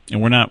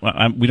we're not,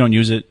 we don't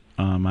use it.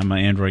 I'm an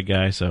Android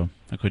guy, so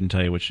I couldn't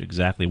tell you which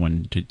exactly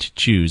one to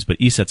choose. But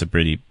ESET's a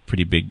pretty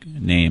big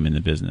name in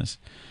the business.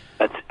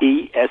 That's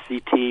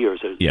ESET, or is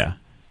it? Yeah,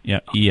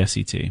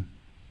 ESET.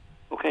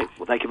 Okay,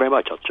 well, thank you very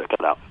much. I'll check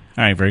it out.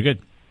 All right, very good.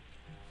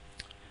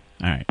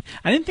 All right,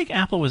 I didn't think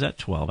Apple was at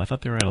 12. I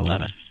thought they were at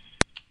 11.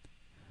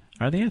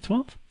 Are they at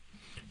 12?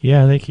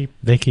 Yeah, they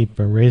keep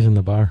raising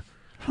the bar.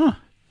 Huh?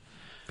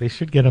 They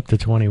should get up to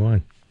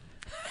 21.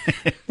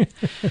 All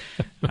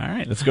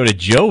right, let's go to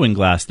Joe in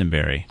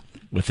Glastonbury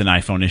with an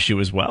iPhone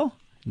issue as well.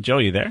 Joe,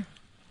 you there?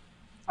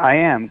 I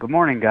am. Good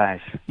morning,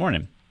 guys.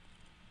 Morning.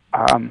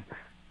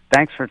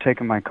 Thanks for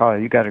taking my call.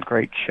 You got a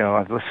great show.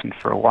 I've listened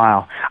for a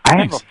while. I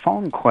have a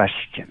phone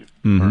question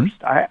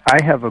first. I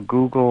have a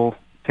Google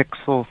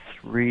Pixel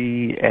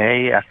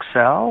 3a XL.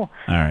 All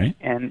right.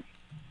 And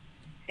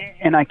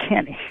I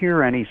can't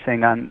hear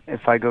anything on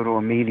if I go to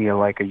a media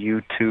like a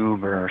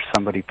YouTube or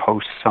somebody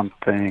posts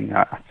something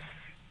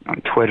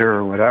on Twitter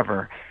or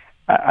whatever.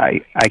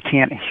 I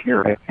can't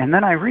hear it. And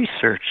then I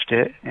researched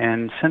it,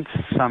 and since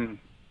some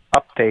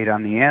update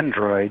on the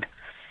Android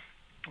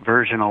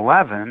version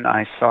 11,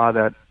 I saw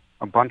that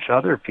a bunch of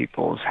other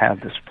people have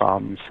had this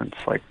problem since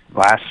like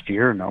last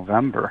year,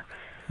 November.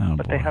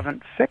 But they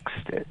haven't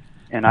fixed it.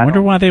 And I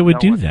wonder why they would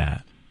do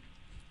that.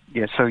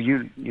 Yeah, so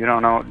you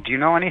don't know. Do you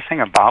know anything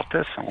about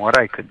this and what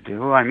I could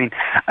do? I mean,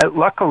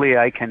 luckily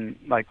I can,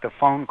 like the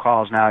phone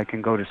calls now, I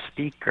can go to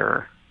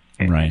speaker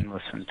and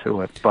listen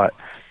to it. But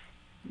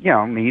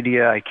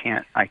media I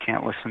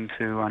can't listen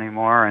to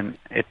anymore, and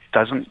it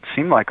doesn't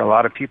seem like a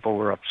lot of people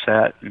were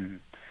upset and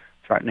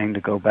threatening to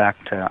go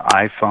back to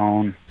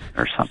iPhone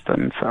or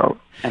something. So,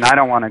 and I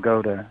don't want to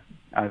go to.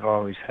 I've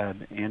always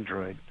had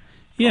Android.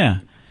 Yeah,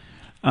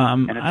 I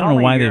don't know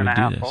why they would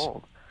do this.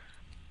 Old.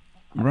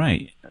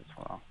 Right. As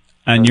well.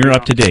 And you're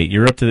up to date.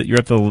 You're up to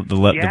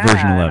the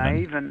version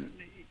 11.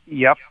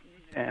 Yep.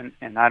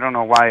 And I don't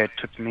know why it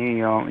took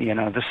me.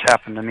 This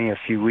happened to me a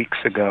few weeks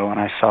ago, and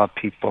I saw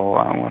people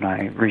when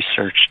I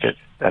researched it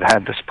that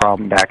had this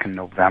problem back in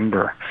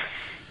November.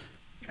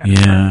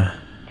 Yeah.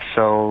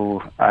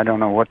 So I don't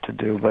know what to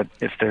do, but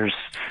if there's,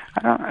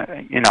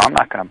 I'm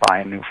not going to buy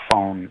a new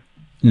phone.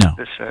 No.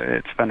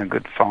 It's been a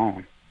good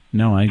phone.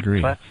 No, I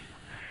agree. But,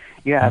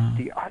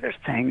 the other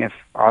thing, if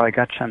I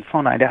got you on the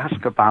phone, I'd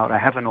ask about, I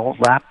have an old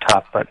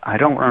laptop, but I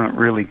don't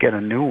really get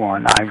a new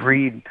one. I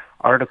read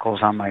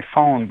articles on my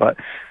phone, but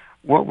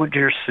what would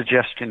your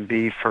suggestion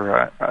be for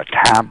a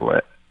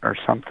tablet or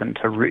something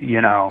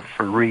to,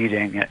 for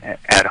reading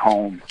at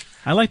home?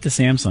 I like the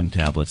Samsung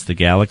tablets, the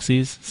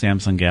Galaxies,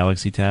 Samsung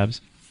Galaxy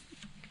tabs.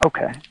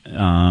 Okay.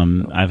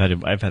 I've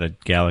had a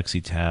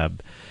Galaxy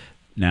tab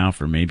now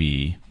for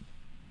maybe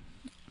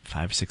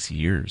 5 or 6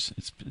 years.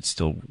 It's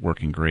still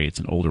working great. It's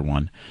an older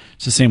one.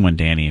 It's the same one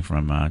Danny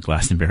from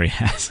Glastonbury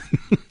has.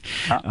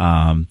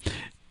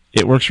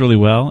 It works really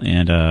well,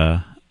 and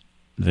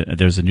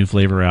There's a new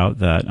flavor out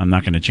that I'm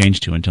not going to change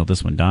to until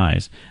this one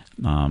dies.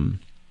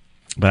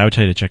 But I would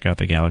tell you to check out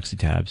the Galaxy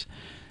Tabs.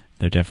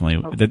 They're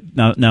definitely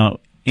now.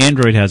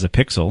 Android has a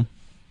Pixel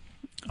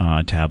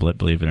tablet.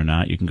 Believe it or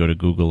not, you can go to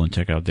Google and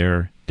check out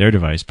their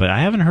device. But I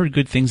haven't heard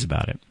good things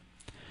about it.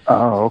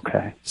 Oh,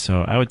 okay.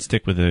 So I would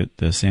stick with the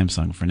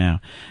Samsung for now.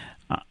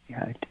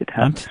 Yeah, I did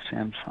have a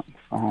Samsung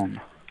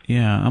phone.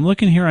 Yeah, I'm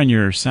looking here on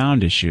your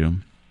sound issue,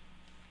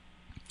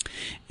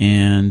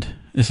 and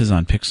this is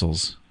on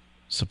Pixel's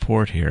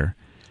support here.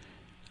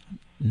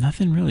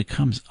 Nothing really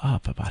comes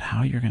up about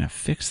how you're going to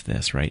fix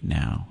this right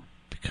now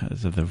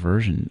because of the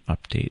version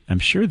update. I'm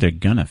sure they're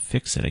going to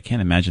fix it. I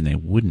can't imagine they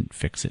wouldn't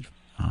fix it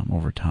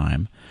over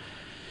time.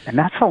 And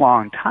that's a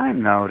long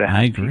time, though, to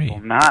have agree.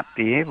 people not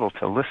be able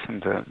to listen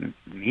to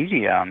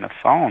media on the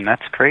phone.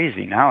 That's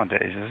crazy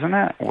nowadays, isn't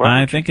it?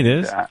 I think it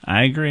is.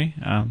 I agree.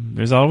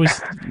 There's always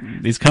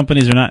these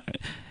companies are not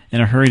in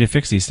a hurry to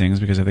fix these things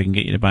because if they can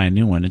get you to buy a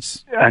new one,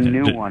 it's a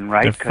new one,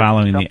 right? They're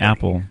following the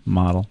Apple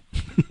model.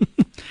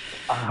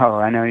 Oh,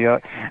 I know.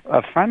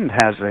 A friend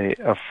has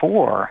a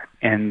 4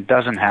 and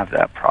doesn't have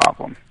that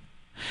problem.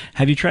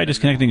 Have you tried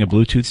disconnecting a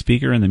Bluetooth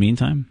speaker in the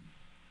meantime?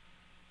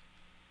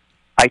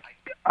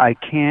 I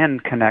can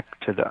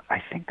connect to the. I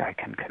think I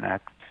can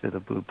connect to the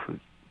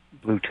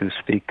Bluetooth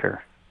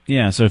speaker.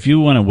 Yeah. So if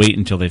you want to wait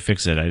until they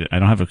fix it, I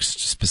don't have a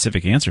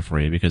specific answer for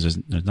you because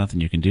there's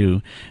nothing you can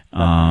do.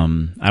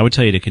 I would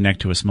tell you to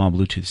connect to a small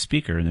Bluetooth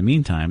speaker in the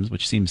meantime,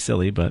 which seems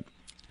silly, but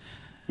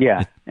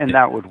yeah,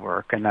 that would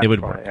work, and that's why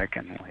work. I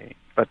can wait.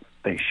 But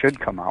they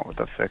should come out with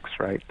a fix,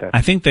 right?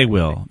 I think they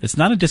will. It's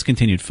not a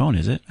discontinued phone,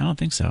 is it? I don't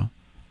think so.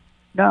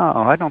 No,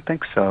 I don't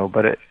think so.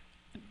 But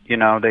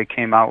they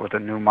came out with a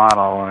new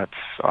model.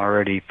 It's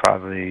already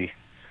probably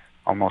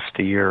almost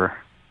a year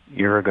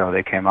ago.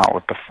 They came out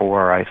with the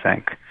 4, I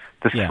think.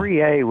 The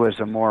 3A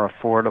was a more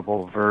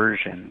affordable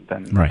version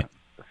than the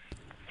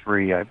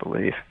 3, I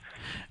believe.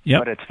 Yep.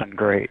 But it's been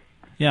great.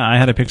 Yeah, I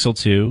had a Pixel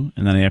 2,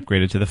 and then I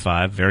upgraded to the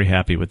 5. Very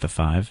happy with the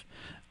 5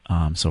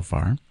 so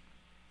far.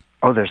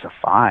 Oh, there's a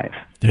 5.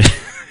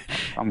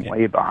 I'm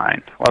way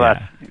behind. Well,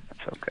 that's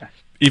okay.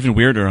 Even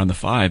weirder on the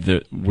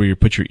 5, where you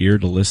put your ear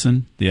to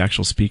listen, the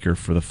actual speaker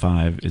for the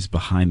 5 is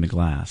behind the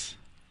glass.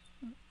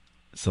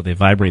 So they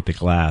vibrate the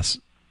glass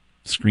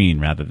screen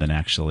rather than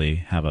actually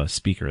have a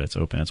speaker that's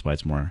open. That's why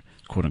it's more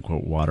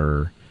quote-unquote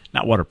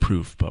not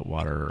waterproof, but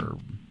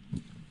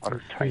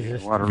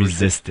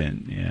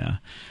resistant. Yeah.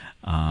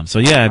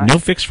 No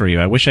fix for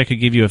you. I wish I could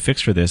give you a fix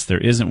for this. There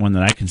isn't one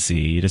that I can see.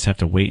 You just have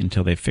to wait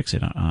until they fix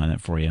it on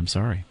it for you. I'm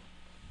sorry.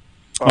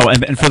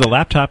 And for the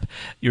laptop,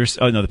 the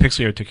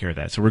Pixel took care of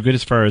that. So we're good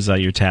as far as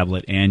your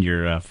tablet and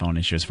your phone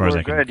issue. As far as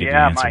I can give you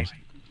answers.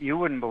 You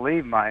wouldn't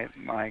believe my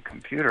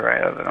computer.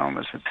 I have it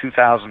almost a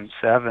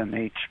 2007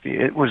 HP.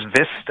 It was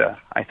Vista.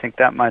 I think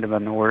that might have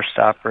been the worst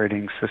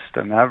operating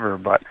system ever.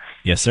 But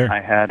yes, sir. I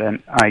had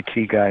an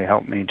IT guy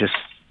help me just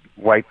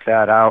wipe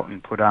that out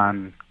and put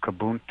on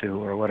Kubuntu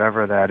or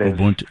whatever that is.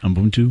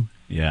 Ubuntu?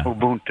 Yeah.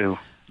 Ubuntu.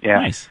 Yeah.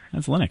 Nice.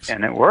 That's Linux.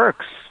 And it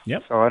works.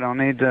 Yep. So I don't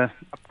need to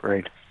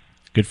upgrade.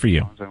 Good for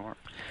you.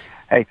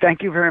 Hey,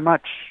 thank you very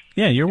much.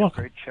 Yeah, you're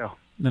welcome. Great show.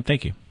 No,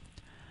 thank you.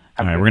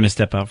 All right, we're going to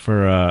step out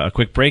for a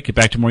quick break. Get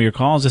back to more of your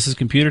calls. This is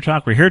Computer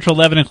Talk. We're here till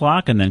 11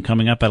 o'clock, and then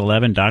coming up at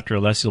 11, Dr.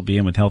 Alessi will be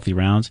in with Healthy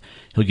Rounds.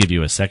 He'll give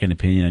you a second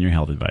opinion on your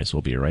health advice.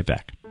 We'll be right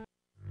back.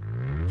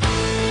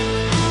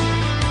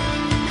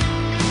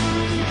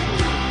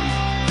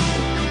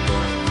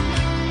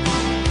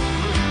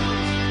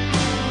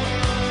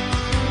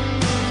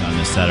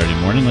 Saturday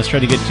morning. Let's try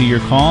to get to your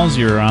calls.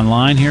 You're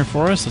online here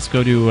for us. Let's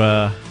go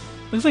to,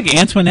 looks like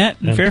Antoinette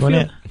in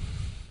Fairfield.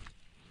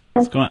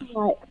 What's going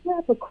on? I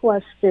have a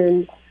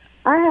question.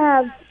 I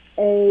have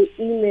a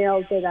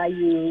email that I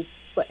use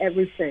for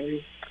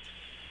everything.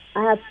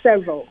 I have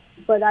several,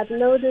 but I've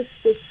noticed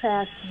this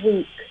past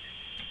week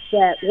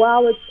that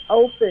while it's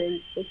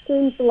open, it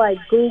seems like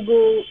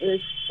Google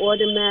is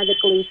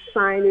automatically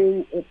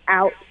signing it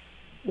out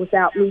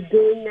without me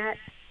doing that.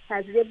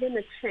 Has there been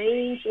a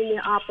change in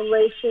their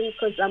operation?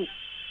 Because I'm,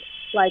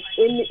 like,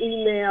 in the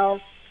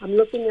email, I'm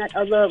looking at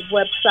other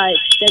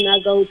websites, then I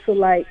go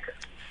to,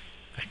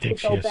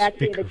 go back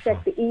here to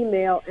check the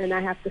email, and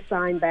I have to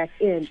sign back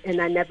in,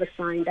 and I never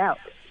signed out.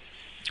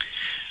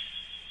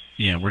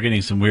 Yeah, we're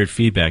getting some weird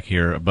feedback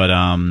here, but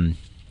are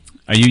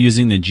you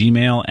using the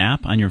Gmail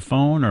app on your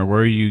phone, or where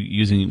are you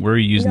using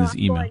this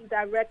email? I'm going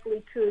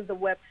directly to the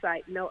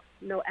website, no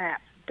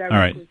app,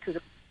 directly to the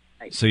website.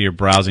 So you're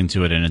browsing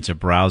to it, and it's a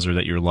browser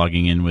that you're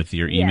logging in with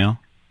your email?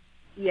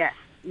 Yes.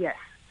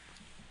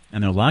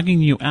 And they're logging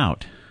you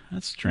out.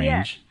 That's strange.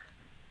 Yes.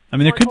 I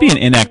mean, there could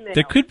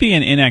be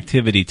an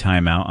inactivity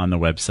timeout on the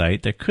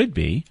website. There could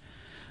be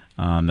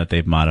that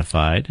they've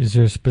modified. Is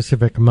there a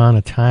specific amount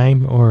of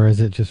time, or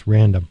is it just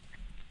random?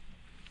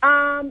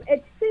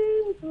 It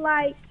seems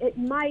like it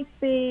might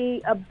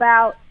be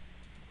about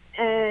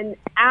an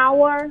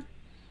hour,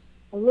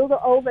 a little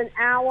over an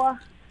hour.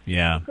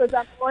 Yeah. Because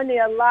I'm on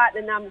there a lot,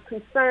 and I'm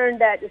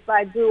concerned that if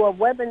I do a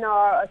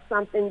webinar or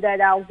something,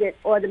 that I'll get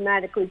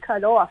automatically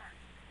cut off.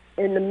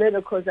 in the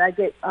middle because I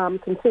get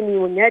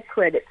continuing ed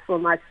credits for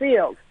my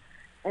field.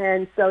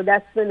 And so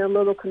that's been a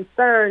little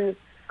concern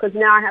because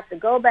now I have to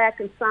go back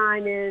and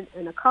sign in,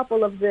 and a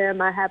couple of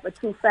them I have a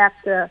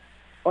two-factor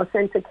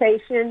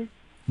authentication.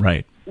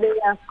 Right.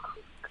 There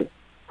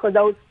for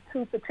those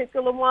two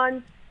particular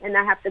ones, and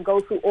I have to go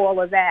through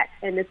all of that,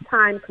 and it's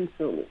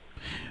time-consuming.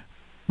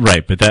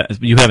 Right, but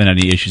that you haven't had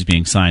any issues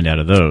being signed out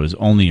of those,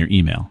 only your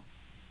email.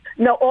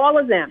 No, all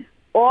of them.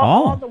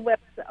 All the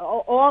websites,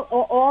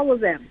 all of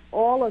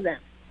them.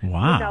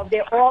 Wow. You know,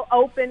 they're all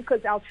open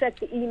because I'll check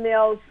the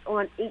emails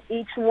on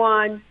each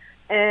one,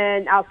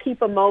 and I'll keep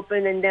them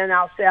open, and then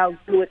I'll say I'll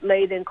do it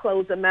later and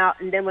close them out.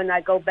 And then when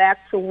I go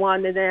back to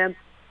one of them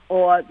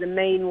or the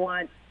main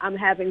one, I'm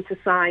having to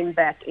sign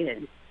back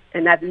in.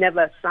 And I've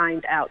never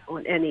signed out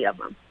on any of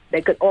them.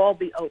 They could all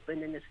be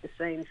open, and it's the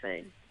same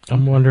thing.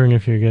 I'm wondering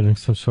if you're getting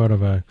some sort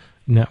of a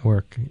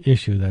network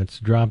issue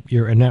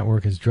your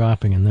network is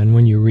dropping, and then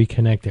when you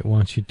reconnect, it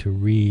wants you to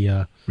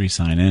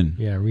re-sign in.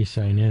 Yeah,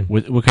 re-sign in.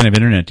 What kind of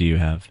internet do you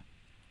have?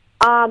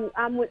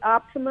 I'm with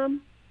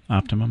Optimum.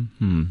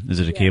 Optimum? Is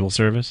it a cable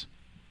service?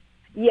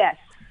 Yes.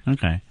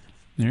 Okay.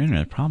 Their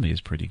internet probably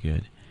is pretty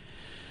good.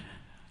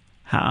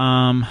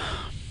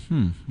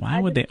 Why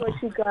would they? I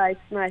thought you guys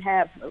might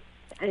have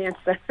an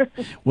answer.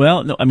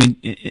 Well, no, I mean,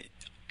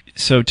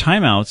 so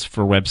timeouts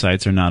for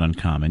websites are not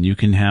uncommon. You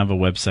can have a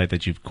website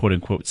that you've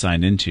quote-unquote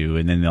signed into,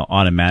 and then they'll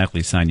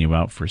automatically sign you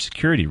out for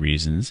security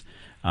reasons,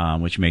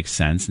 which makes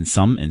sense in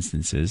some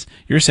instances.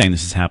 You're saying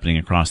this is happening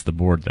across the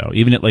board, though,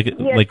 even at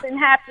it's been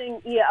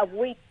happening a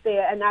week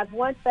there, and I've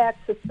went back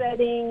to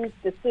settings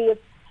to see if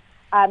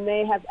I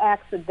may have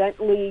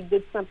accidentally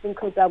did something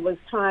because I was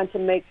trying to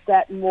make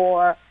that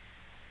more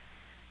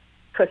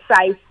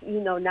precise,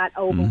 not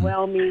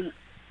overwhelming,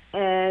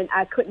 and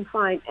I couldn't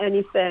find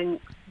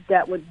anything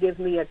that would give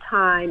me a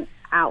time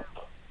out.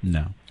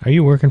 No. Are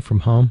you working from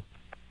home?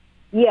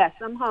 Yes,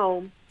 I'm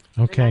home.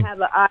 Okay. And I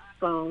have an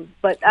iPhone,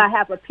 but I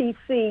have a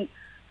PC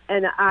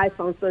and an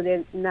iPhone, so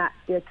they're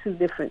two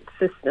different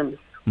systems,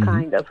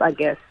 kind of, I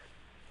guess.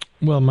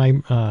 Well,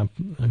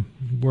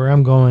 where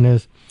I'm going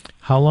is,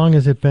 how long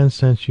has it been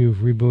since you've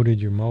rebooted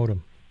your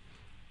modem?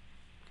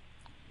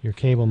 Your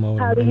cable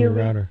modem and your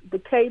router? The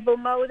cable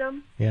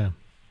modem? Yeah.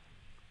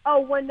 Oh,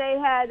 when they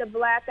had a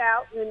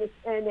blackout and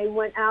they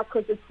went out,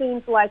 because it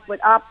seems like with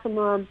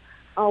Optimum,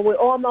 we're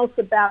almost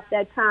about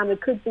that time.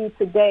 It could be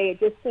today. It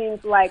just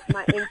seems like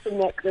my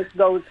internet just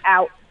goes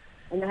out,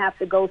 and I have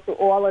to go through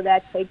all of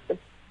that, take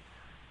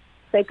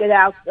it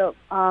out the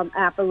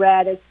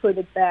apparatus, put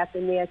it back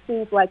in there. It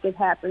seems like it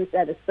happens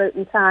at a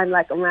certain time,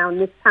 like around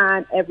this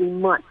time every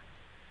month.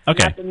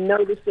 Okay. I've been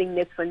noticing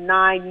this for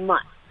 9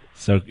 months.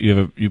 So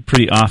you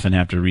pretty often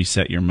have to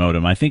reset your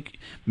modem. I think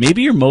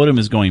maybe your modem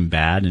is going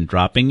bad and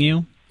dropping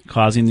you,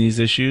 causing these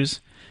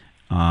issues.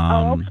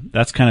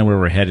 That's kind of where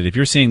we're headed. If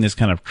you're seeing this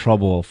kind of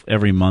trouble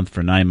every month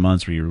for 9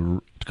 months where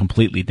you're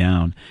completely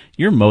down,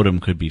 your modem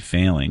could be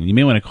failing. You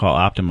may want to call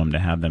Optimum to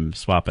have them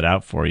swap it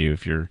out for you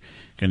if you're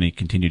going to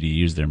continue to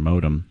use their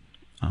modem.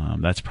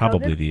 That's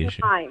probably the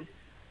issue. Mine.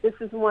 This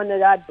is one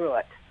that I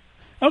brought.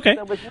 Okay.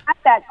 So it's not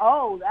that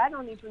old. I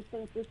don't even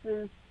think this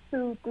is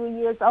 2-3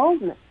 years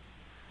old now.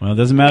 Well, it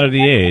doesn't matter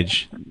the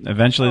age.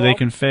 Eventually they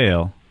can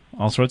fail.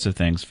 All sorts of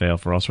things fail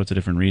for all sorts of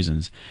different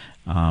reasons.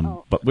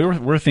 But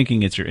we're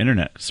thinking it's your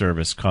internet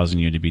service causing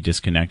you to be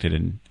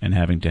disconnected and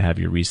having to have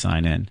you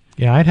re-sign in.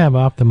 Yeah, I'd have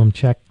Optimum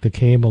check the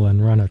cable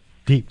and run a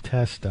deep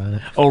test on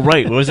it. Oh,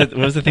 right. What was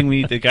the thing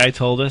the guy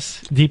told us?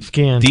 Deep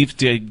scan.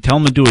 Tell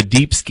him to do a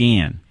deep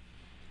scan.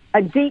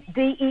 A deep,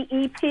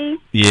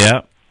 DEEP?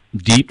 Yeah.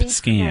 Deep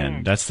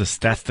scan. That's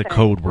the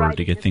code word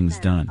to get things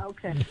done.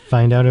 Okay.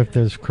 Find out if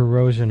there's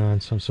corrosion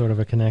on some sort of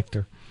a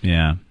connector.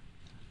 Yeah.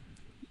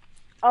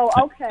 Oh,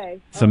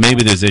 okay. So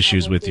maybe there's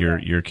issues with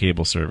your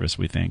cable service,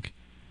 we think.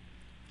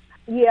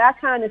 Yeah, I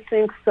kind of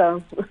think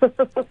so.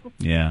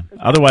 Yeah.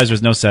 Otherwise,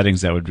 there's no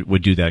settings that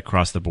would do that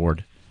across the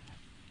board.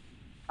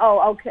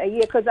 Oh, okay.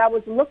 Yeah, because I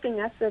was looking.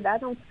 I said, I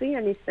don't see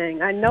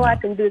anything. I know I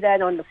can do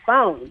that on the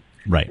phone.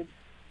 Right.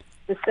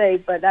 To say,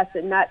 but I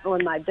said not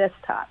on my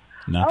desktop.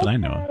 Not that I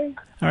know of.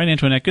 All right,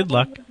 Antoinette, good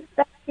luck.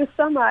 Thank you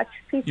so much.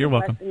 Peace. You're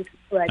welcome.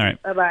 All right.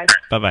 Bye-bye.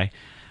 Bye-bye.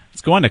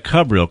 Let's go on to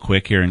Cub real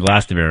quick here in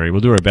Glastonbury. We'll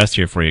do our best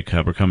here for you,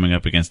 Cub. We're coming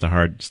up against a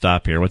hard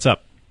stop here. What's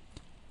up?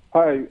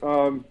 Hi.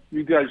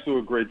 You guys do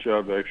a great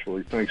job,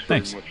 actually. Thanks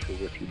very much for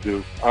what you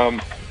do.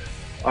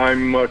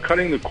 I'm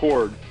cutting the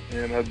cord,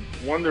 and I'm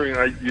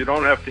wondering, you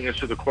don't have to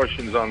answer the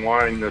questions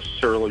online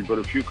necessarily, but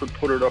if you could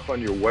put it up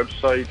on your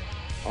website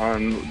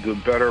on the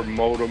better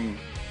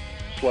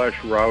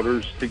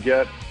modem/routers to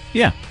get.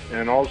 Yeah.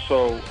 And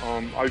also,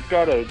 I've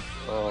got a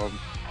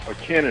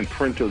Canon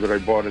printer that I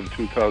bought in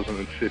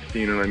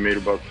 2015, and I made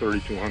about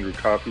 3,200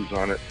 copies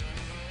on it.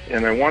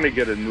 And I want to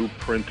get a new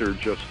printer,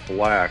 just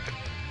black.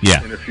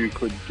 Yeah. And if you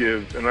could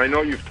give, and I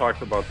know you've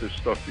talked about this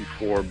stuff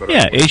before, but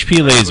yeah, HP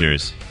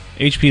lasers.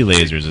 HP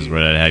lasers is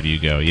where I'd have you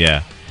go.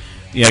 Yeah.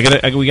 Yeah,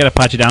 we got to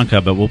pot you down,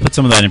 Cub, but we'll put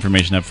some of that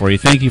information up for you.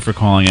 Thank you for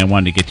calling. I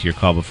wanted to get to your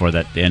call before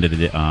the end of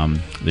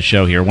the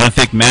show here. I want to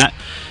thank Matt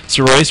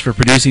Soroyce for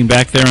producing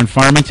back there in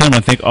Farmington. I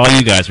want to thank all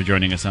you guys for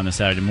joining us on this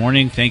Saturday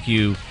morning. Thank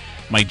you,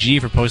 Mike G,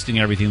 for posting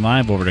everything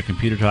live over to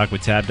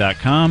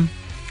ComputerTalkWithTab.com.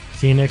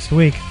 See you next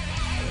week.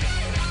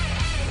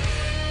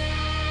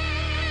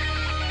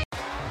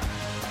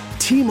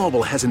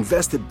 T-Mobile has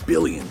invested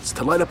billions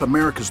to light up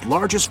America's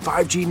largest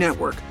 5G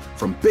network,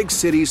 from big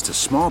cities to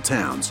small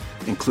towns,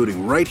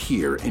 including right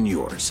here in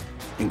yours.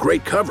 And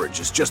great coverage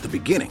is just the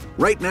beginning.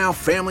 Right now,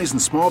 families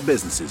and small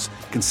businesses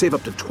can save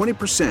up to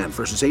 20%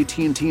 versus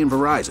AT&T and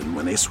Verizon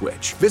when they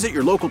switch. Visit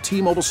your local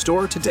T-Mobile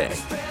store today.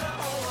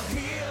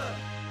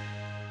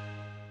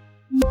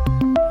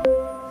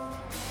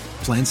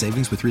 Plan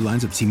savings with 3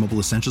 lines of T-Mobile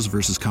Essentials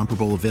versus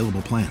comparable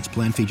available plans.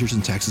 Plan features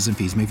and taxes and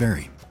fees may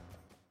vary.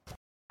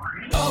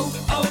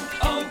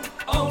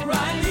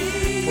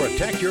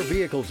 Protect your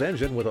vehicle's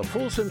engine with a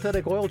full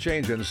synthetic oil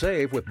change and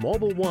save with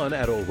Mobil 1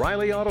 at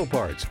O'Reilly Auto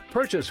Parts.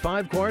 Purchase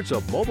 5 quarts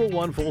of Mobil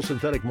 1 full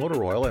synthetic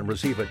motor oil and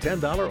receive a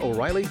 $10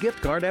 O'Reilly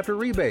gift card after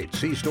rebate.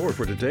 See store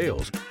for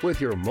details. With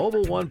your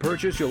Mobil 1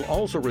 purchase, you'll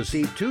also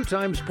receive 2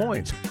 times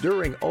points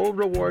during O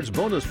Rewards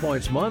Bonus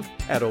Points Month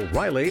at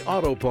O'Reilly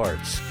Auto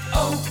Parts.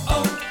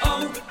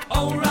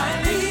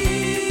 O'Reilly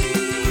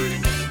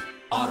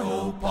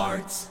Auto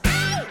Parts.